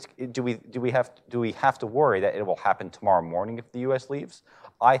 do we have to worry that it will happen tomorrow morning if the U.S. leaves?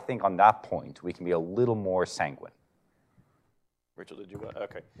 I think on that point we can be a little more sanguine. Rachel, did you want?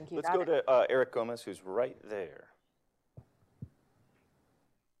 Okay. You Let's go to Eric Gomez, who's right there.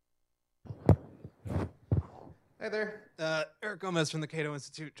 Hi there. Eric Gomez from the Cato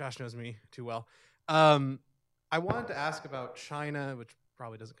Institute. Josh knows me too well. I wanted to ask about China, which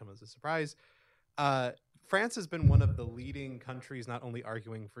probably doesn't come as a surprise. France has been one of the leading countries not only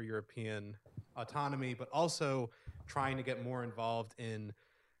arguing for European autonomy, but also trying to get more involved in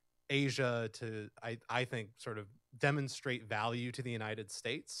Asia to, I think, sort of demonstrate value to the United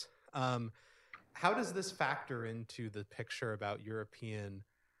States. How does this factor into the picture about European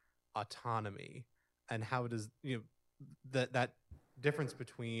autonomy? And how does that difference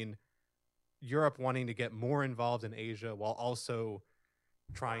between Europe wanting to get more involved in Asia while also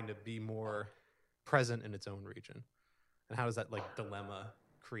trying to be more present in its own region? And how does that dilemma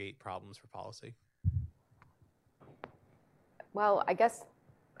create problems for policy? Well, I guess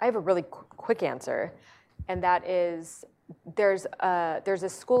I have a really quick answer, and that is there's a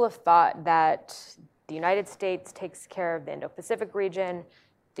school of thought that the United States takes care of the Indo-Pacific region,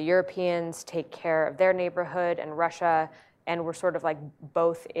 the Europeans take care of their neighborhood, and Russia, and we're sort of like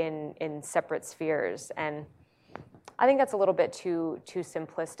both in separate spheres. And I think that's a little bit too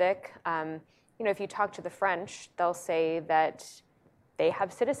simplistic. If you talk to the French, they'll say that they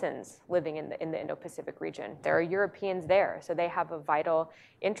have citizens living in the Indo-Pacific region. There are Europeans there, so they have a vital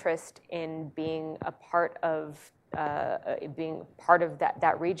interest in being a part of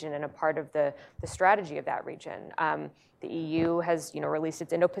that region and a part of the strategy of that region. The EU has released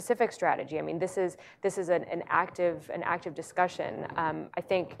its Indo-Pacific strategy. I mean, this is an active discussion. I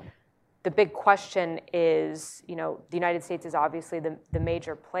think the big question is, the United States is obviously the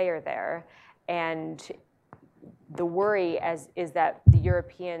major player there, and the worry is that the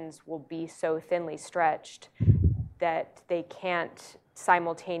Europeans will be so thinly stretched that they can't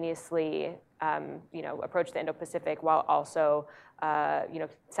simultaneously approach the Indo-Pacific while also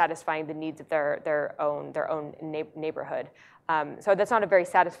satisfying the needs of their own neighborhood. So that's not a very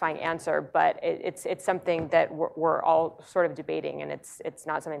satisfying answer, but it's something that we're all sort of debating, and it's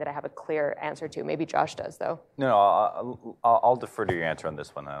not something that I have a clear answer to. Maybe Josh does, though. No, I'll defer to your answer on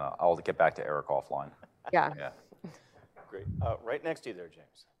this one, and I'll get back to Eric offline. Yeah. Great. Right next to you there,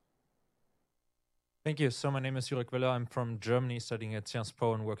 James. Thank you. So my name is Jurek Willer. I'm from Germany, studying at Sciences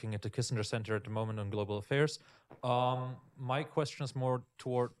Po and working at the Kissinger Center at the moment on global affairs. My question is more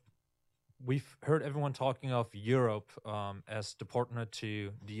toward, we've heard everyone talking of Europe as the partner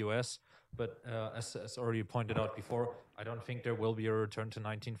to the US, but as already pointed out before, I don't think there will be a return to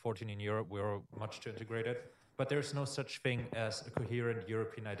 1914 in Europe. We're much too integrated. But there's no such thing as a coherent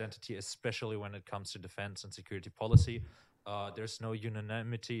European identity, especially when it comes to defense and security policy. There's no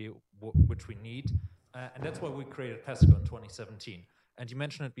unanimity which we need. And that's why we created PESCO in 2017. And you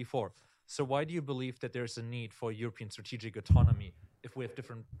mentioned it before. So why do you believe that there's a need for European strategic autonomy if we have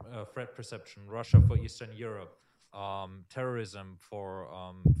different threat perception? Russia for Eastern Europe, terrorism for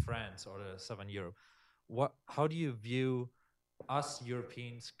France or Southern Europe. How do you view us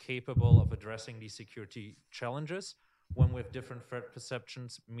Europeans capable of addressing these security challenges when we have different threat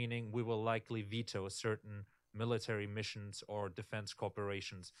perceptions, meaning we will likely veto certain military missions or defense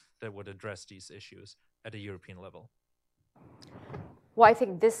corporations that would address these issues at a European level? Well, I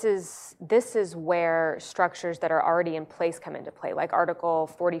think this is where structures that are already in place come into play, like Article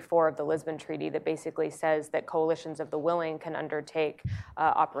 44 of the Lisbon Treaty that basically says that coalitions of the willing can undertake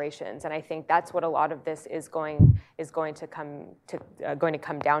operations, and I think that's what a lot of this is going to come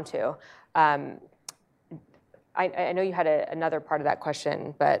down to. I know you had another part of that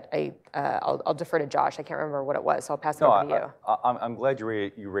question, but I'll defer to Josh. I can't remember what it was, so I'll pass it over to you. I'm glad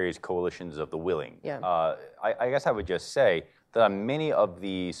you raised coalitions of the willing. Yeah. I guess I would just say that on many of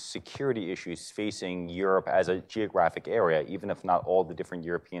the security issues facing Europe as a geographic area, even if not all the different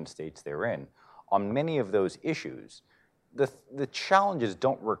European states they're in, on many of those issues, the challenges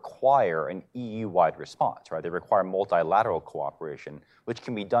don't require an EU-wide response, right? They require multilateral cooperation, which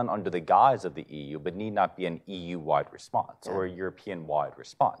can be done under the guise of the EU, but need not be an EU-wide response or a European-wide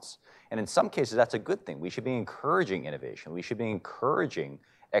response. And in some cases, that's a good thing. We should be encouraging innovation. We should be encouraging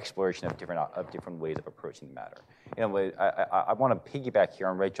exploration of different ways of approaching the matter. I want to piggyback here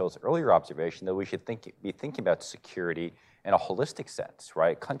on Rachel's earlier observation that we should be thinking about security in a holistic sense,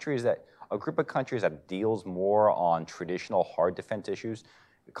 right? A group of countries that deals more on traditional hard defense issues.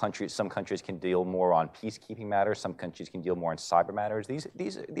 Some countries can deal more on peacekeeping matters. Some countries can deal more on cyber matters.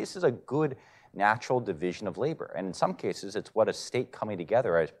 This is a good natural division of labor. And in some cases, it's what a state coming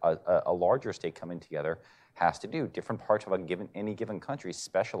together, a larger state coming together, has to do. Different parts of any given country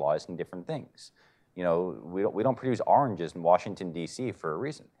specialize in different things. You know, we don't produce oranges in Washington, D.C. for a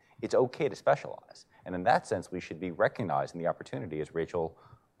reason. It's okay to specialize. And in that sense, we should be recognizing the opportunity, as Rachel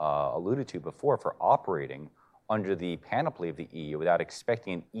alluded to before, for operating under the panoply of the EU without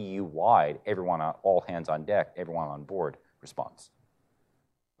expecting an EU-wide, everyone on, all hands on deck, everyone on board response.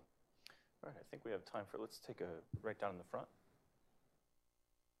 All right, I think we have time for, let's take a right down in the front.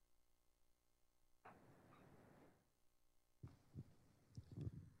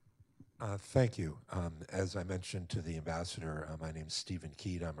 Thank you. As I mentioned to the ambassador, my name is Stephen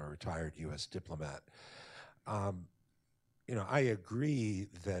Keat. I'm a retired U.S. diplomat. You know, I agree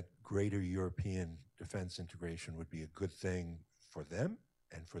that greater European defense integration would be a good thing for them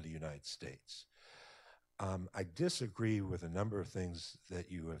and for the United States. I disagree with a number of things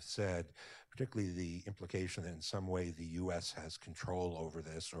that you have said, particularly the implication that in some way the U.S. has control over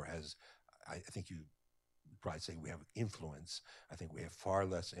this, or has, I think you probably say we have influence. I think we have far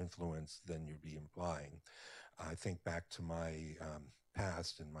less influence than you'd be implying. I think back to my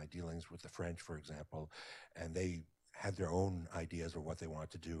past and my dealings with the French, for example, and they had their own ideas of what they wanted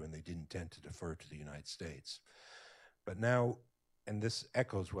to do, and they didn't tend to defer to the United States. But now, and this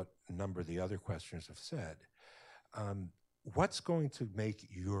echoes what a number of the other questioners have said, what's going to make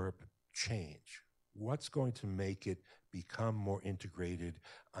Europe change? What's going to make it become more integrated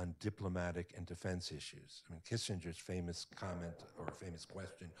on diplomatic and defense issues? I mean, Kissinger's famous comment or famous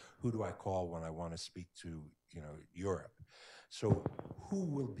question, who do I call when I want to speak to, you know, Europe? So who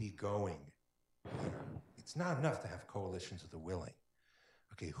will be going? You know, it's not enough to have coalitions of the willing.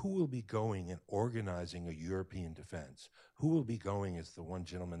 Okay, who will be going and organizing a European defense? Who will be going, as the one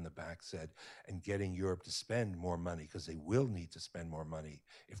gentleman in the back said, and getting Europe to spend more money, because they will need to spend more money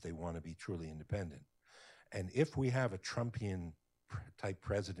if they want to be truly independent. And if we have a Trumpian type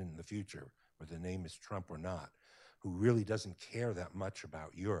president in the future, whether the name is Trump or not, who really doesn't care that much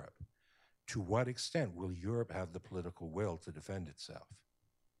about Europe, to what extent will Europe have the political will to defend itself?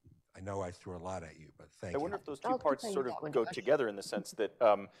 I know I threw a lot at you, but thank you. I wonder if those two parts sort of go together in the sense that,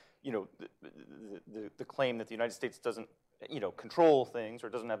 you know, the claim that the United States doesn't, you know, control things or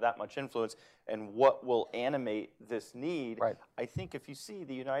doesn't have that much influence, and what will animate this need. Right. I think if you see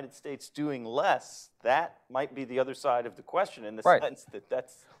the United States doing less, that might be the other side of the question in the sense that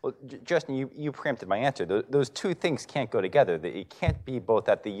that's... Well, Justin, you preempted my answer. Those two things can't go together. It can't be both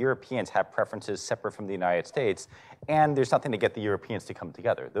that the Europeans have preferences separate from the United States, and there's nothing to get the Europeans to come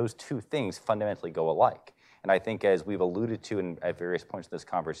together. Those two things fundamentally go alike. And I think, as we've alluded to at various points in this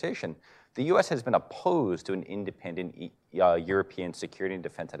conversation, the U.S. has been opposed to an independent European security and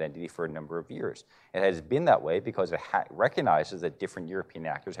defense identity for a number of years. It has been that way because it recognizes that different European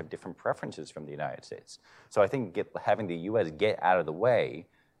actors have different preferences from the United States. So I think having the U.S. get out of the way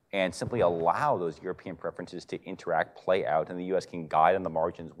and simply allow those European preferences to interact, play out, and the U.S. can guide on the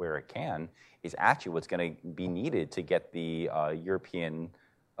margins where it can, is actually what's going to be needed to get the European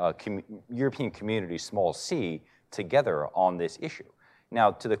community, small c, together on this issue.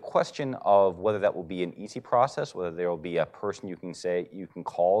 Now, to the question of whether that will be an easy process, whether there will be a person you can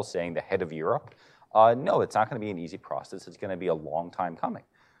call saying the head of Europe, no, it's not going to be an easy process. It's going to be a long time coming.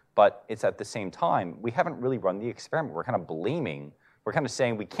 But it's at the same time, we haven't really run the experiment. We're kind of blaming, we're kind of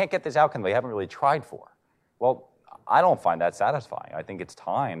saying we can't get this outcome we haven't really tried for. Well, I don't find that satisfying. I think it's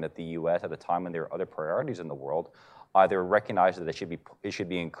time that the U.S., at a time when there are other priorities in the world, either recognize that it should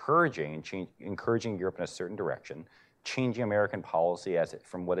be encouraging Europe in a certain direction, changing American policy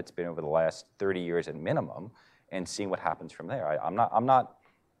from what it's been over the last 30 years at minimum, and seeing what happens from there. I'm not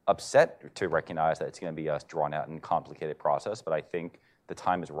upset to recognize that it's going to be a drawn out and complicated process, but I think the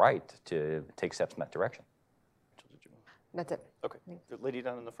time is right to take steps in that direction. That's it. Okay, the lady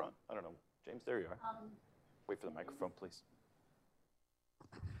down in the front. I don't know, James, there you are. Wait for the microphone, please.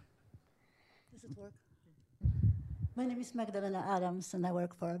 Does it work? My name is Magdalena Adams, and I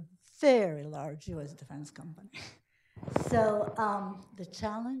work for a very large U.S. defense company. So the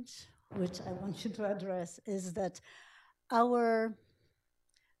challenge, which I want you to address, is that our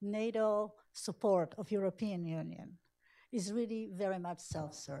NATO support of European Union is really very much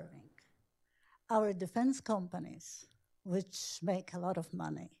self-serving. Our defense companies, which make a lot of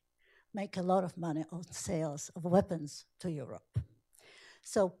money on sales of weapons to Europe.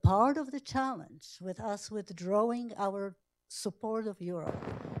 So part of the challenge with us withdrawing our support of Europe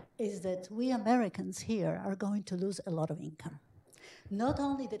is that we Americans here are going to lose a lot of income. Not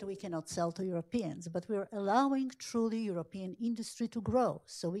only that we cannot sell to Europeans, but we're allowing truly European industry to grow,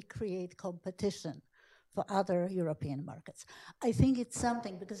 so we create competition for other European markets. I think it's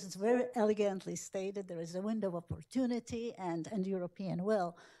something, because it's very elegantly stated, there is a window of opportunity and European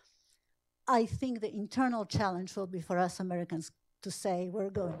will. I think the internal challenge will be for us Americans to say we're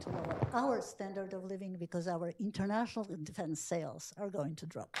going to lower our standard of living because our international defense sales are going to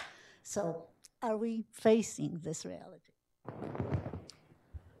drop. So are we facing this reality?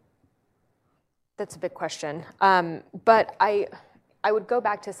 That's a big question. But I would go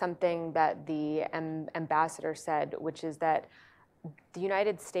back to something that the ambassador said, which is that the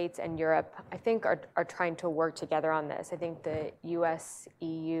United States and Europe, I think, are trying to work together on this. I think the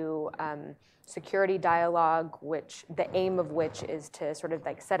US-EU security dialogue, which the aim of which is to sort of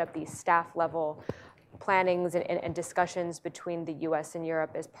like set up these staff level plannings and discussions between the US and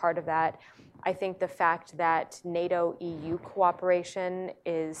Europe as part of that. I think the fact that NATO-EU cooperation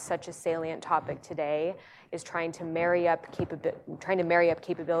is such a salient topic today is trying to marry up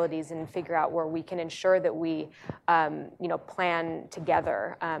capabilities and figure out where we can ensure that we, plan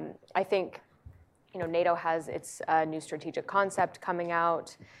together. I think, NATO has its new strategic concept coming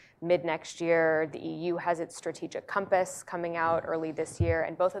out mid next year. The EU has its strategic compass coming out early this year,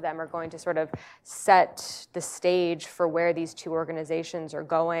 and both of them are going to sort of set the stage for where these two organizations are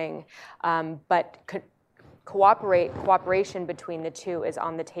going. But cooperation between the two is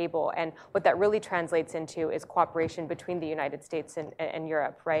on the table, and what that really translates into is cooperation between the United States and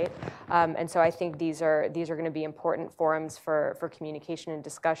Europe, right? And so I think these are going to be important forums for communication and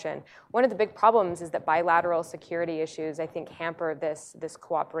discussion. One of the big problems is that bilateral security issues, I think, hamper this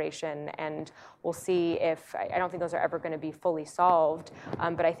cooperation, and we'll see if, I don't think those are ever going to be fully solved,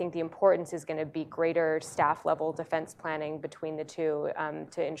 but I think the importance is going to be greater staff level defense planning between the two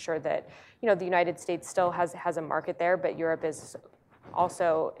to ensure that, the United States still has a market there, but Europe is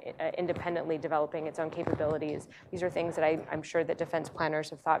also independently developing its own capabilities. These are things that I'm sure that defense planners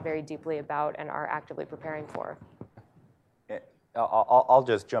have thought very deeply about and are actively preparing for. I'll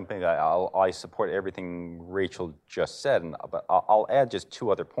just jump in. I support everything Rachel just said, but I'll add just two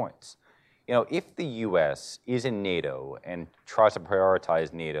other points. If the U.S. is in NATO and tries to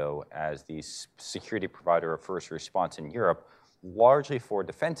prioritize NATO as the security provider of first response in Europe, largely for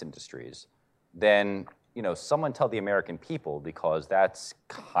defense industries, then someone tell the American people, because that's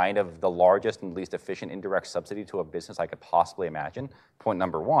kind of the largest and least efficient indirect subsidy to a business I could possibly imagine, point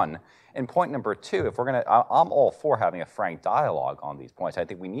number one. And point number two, if we're going to, I'm all for having a frank dialogue on these points. I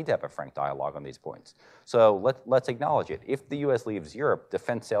think we need to have a frank dialogue on these points. So let's acknowledge it. If the U.S. leaves Europe,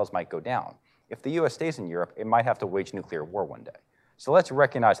 defense sales might go down. If the U.S. stays in Europe, it might have to wage nuclear war one day. So let's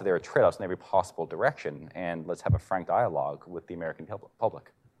recognize that there are trade-offs in every possible direction, and let's have a frank dialogue with the American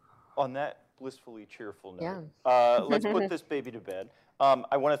public. On that blissfully cheerful note, yeah. Let's put this baby to bed.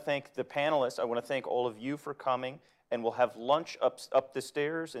 I want to thank the panelists. I want to thank all of you for coming, and we'll have lunch up the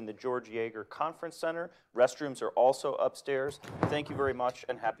stairs in the George Yeager Conference Center. Restrooms are also upstairs. Thank you very much,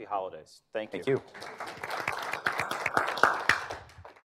 and happy holidays. Thank you. Thank you.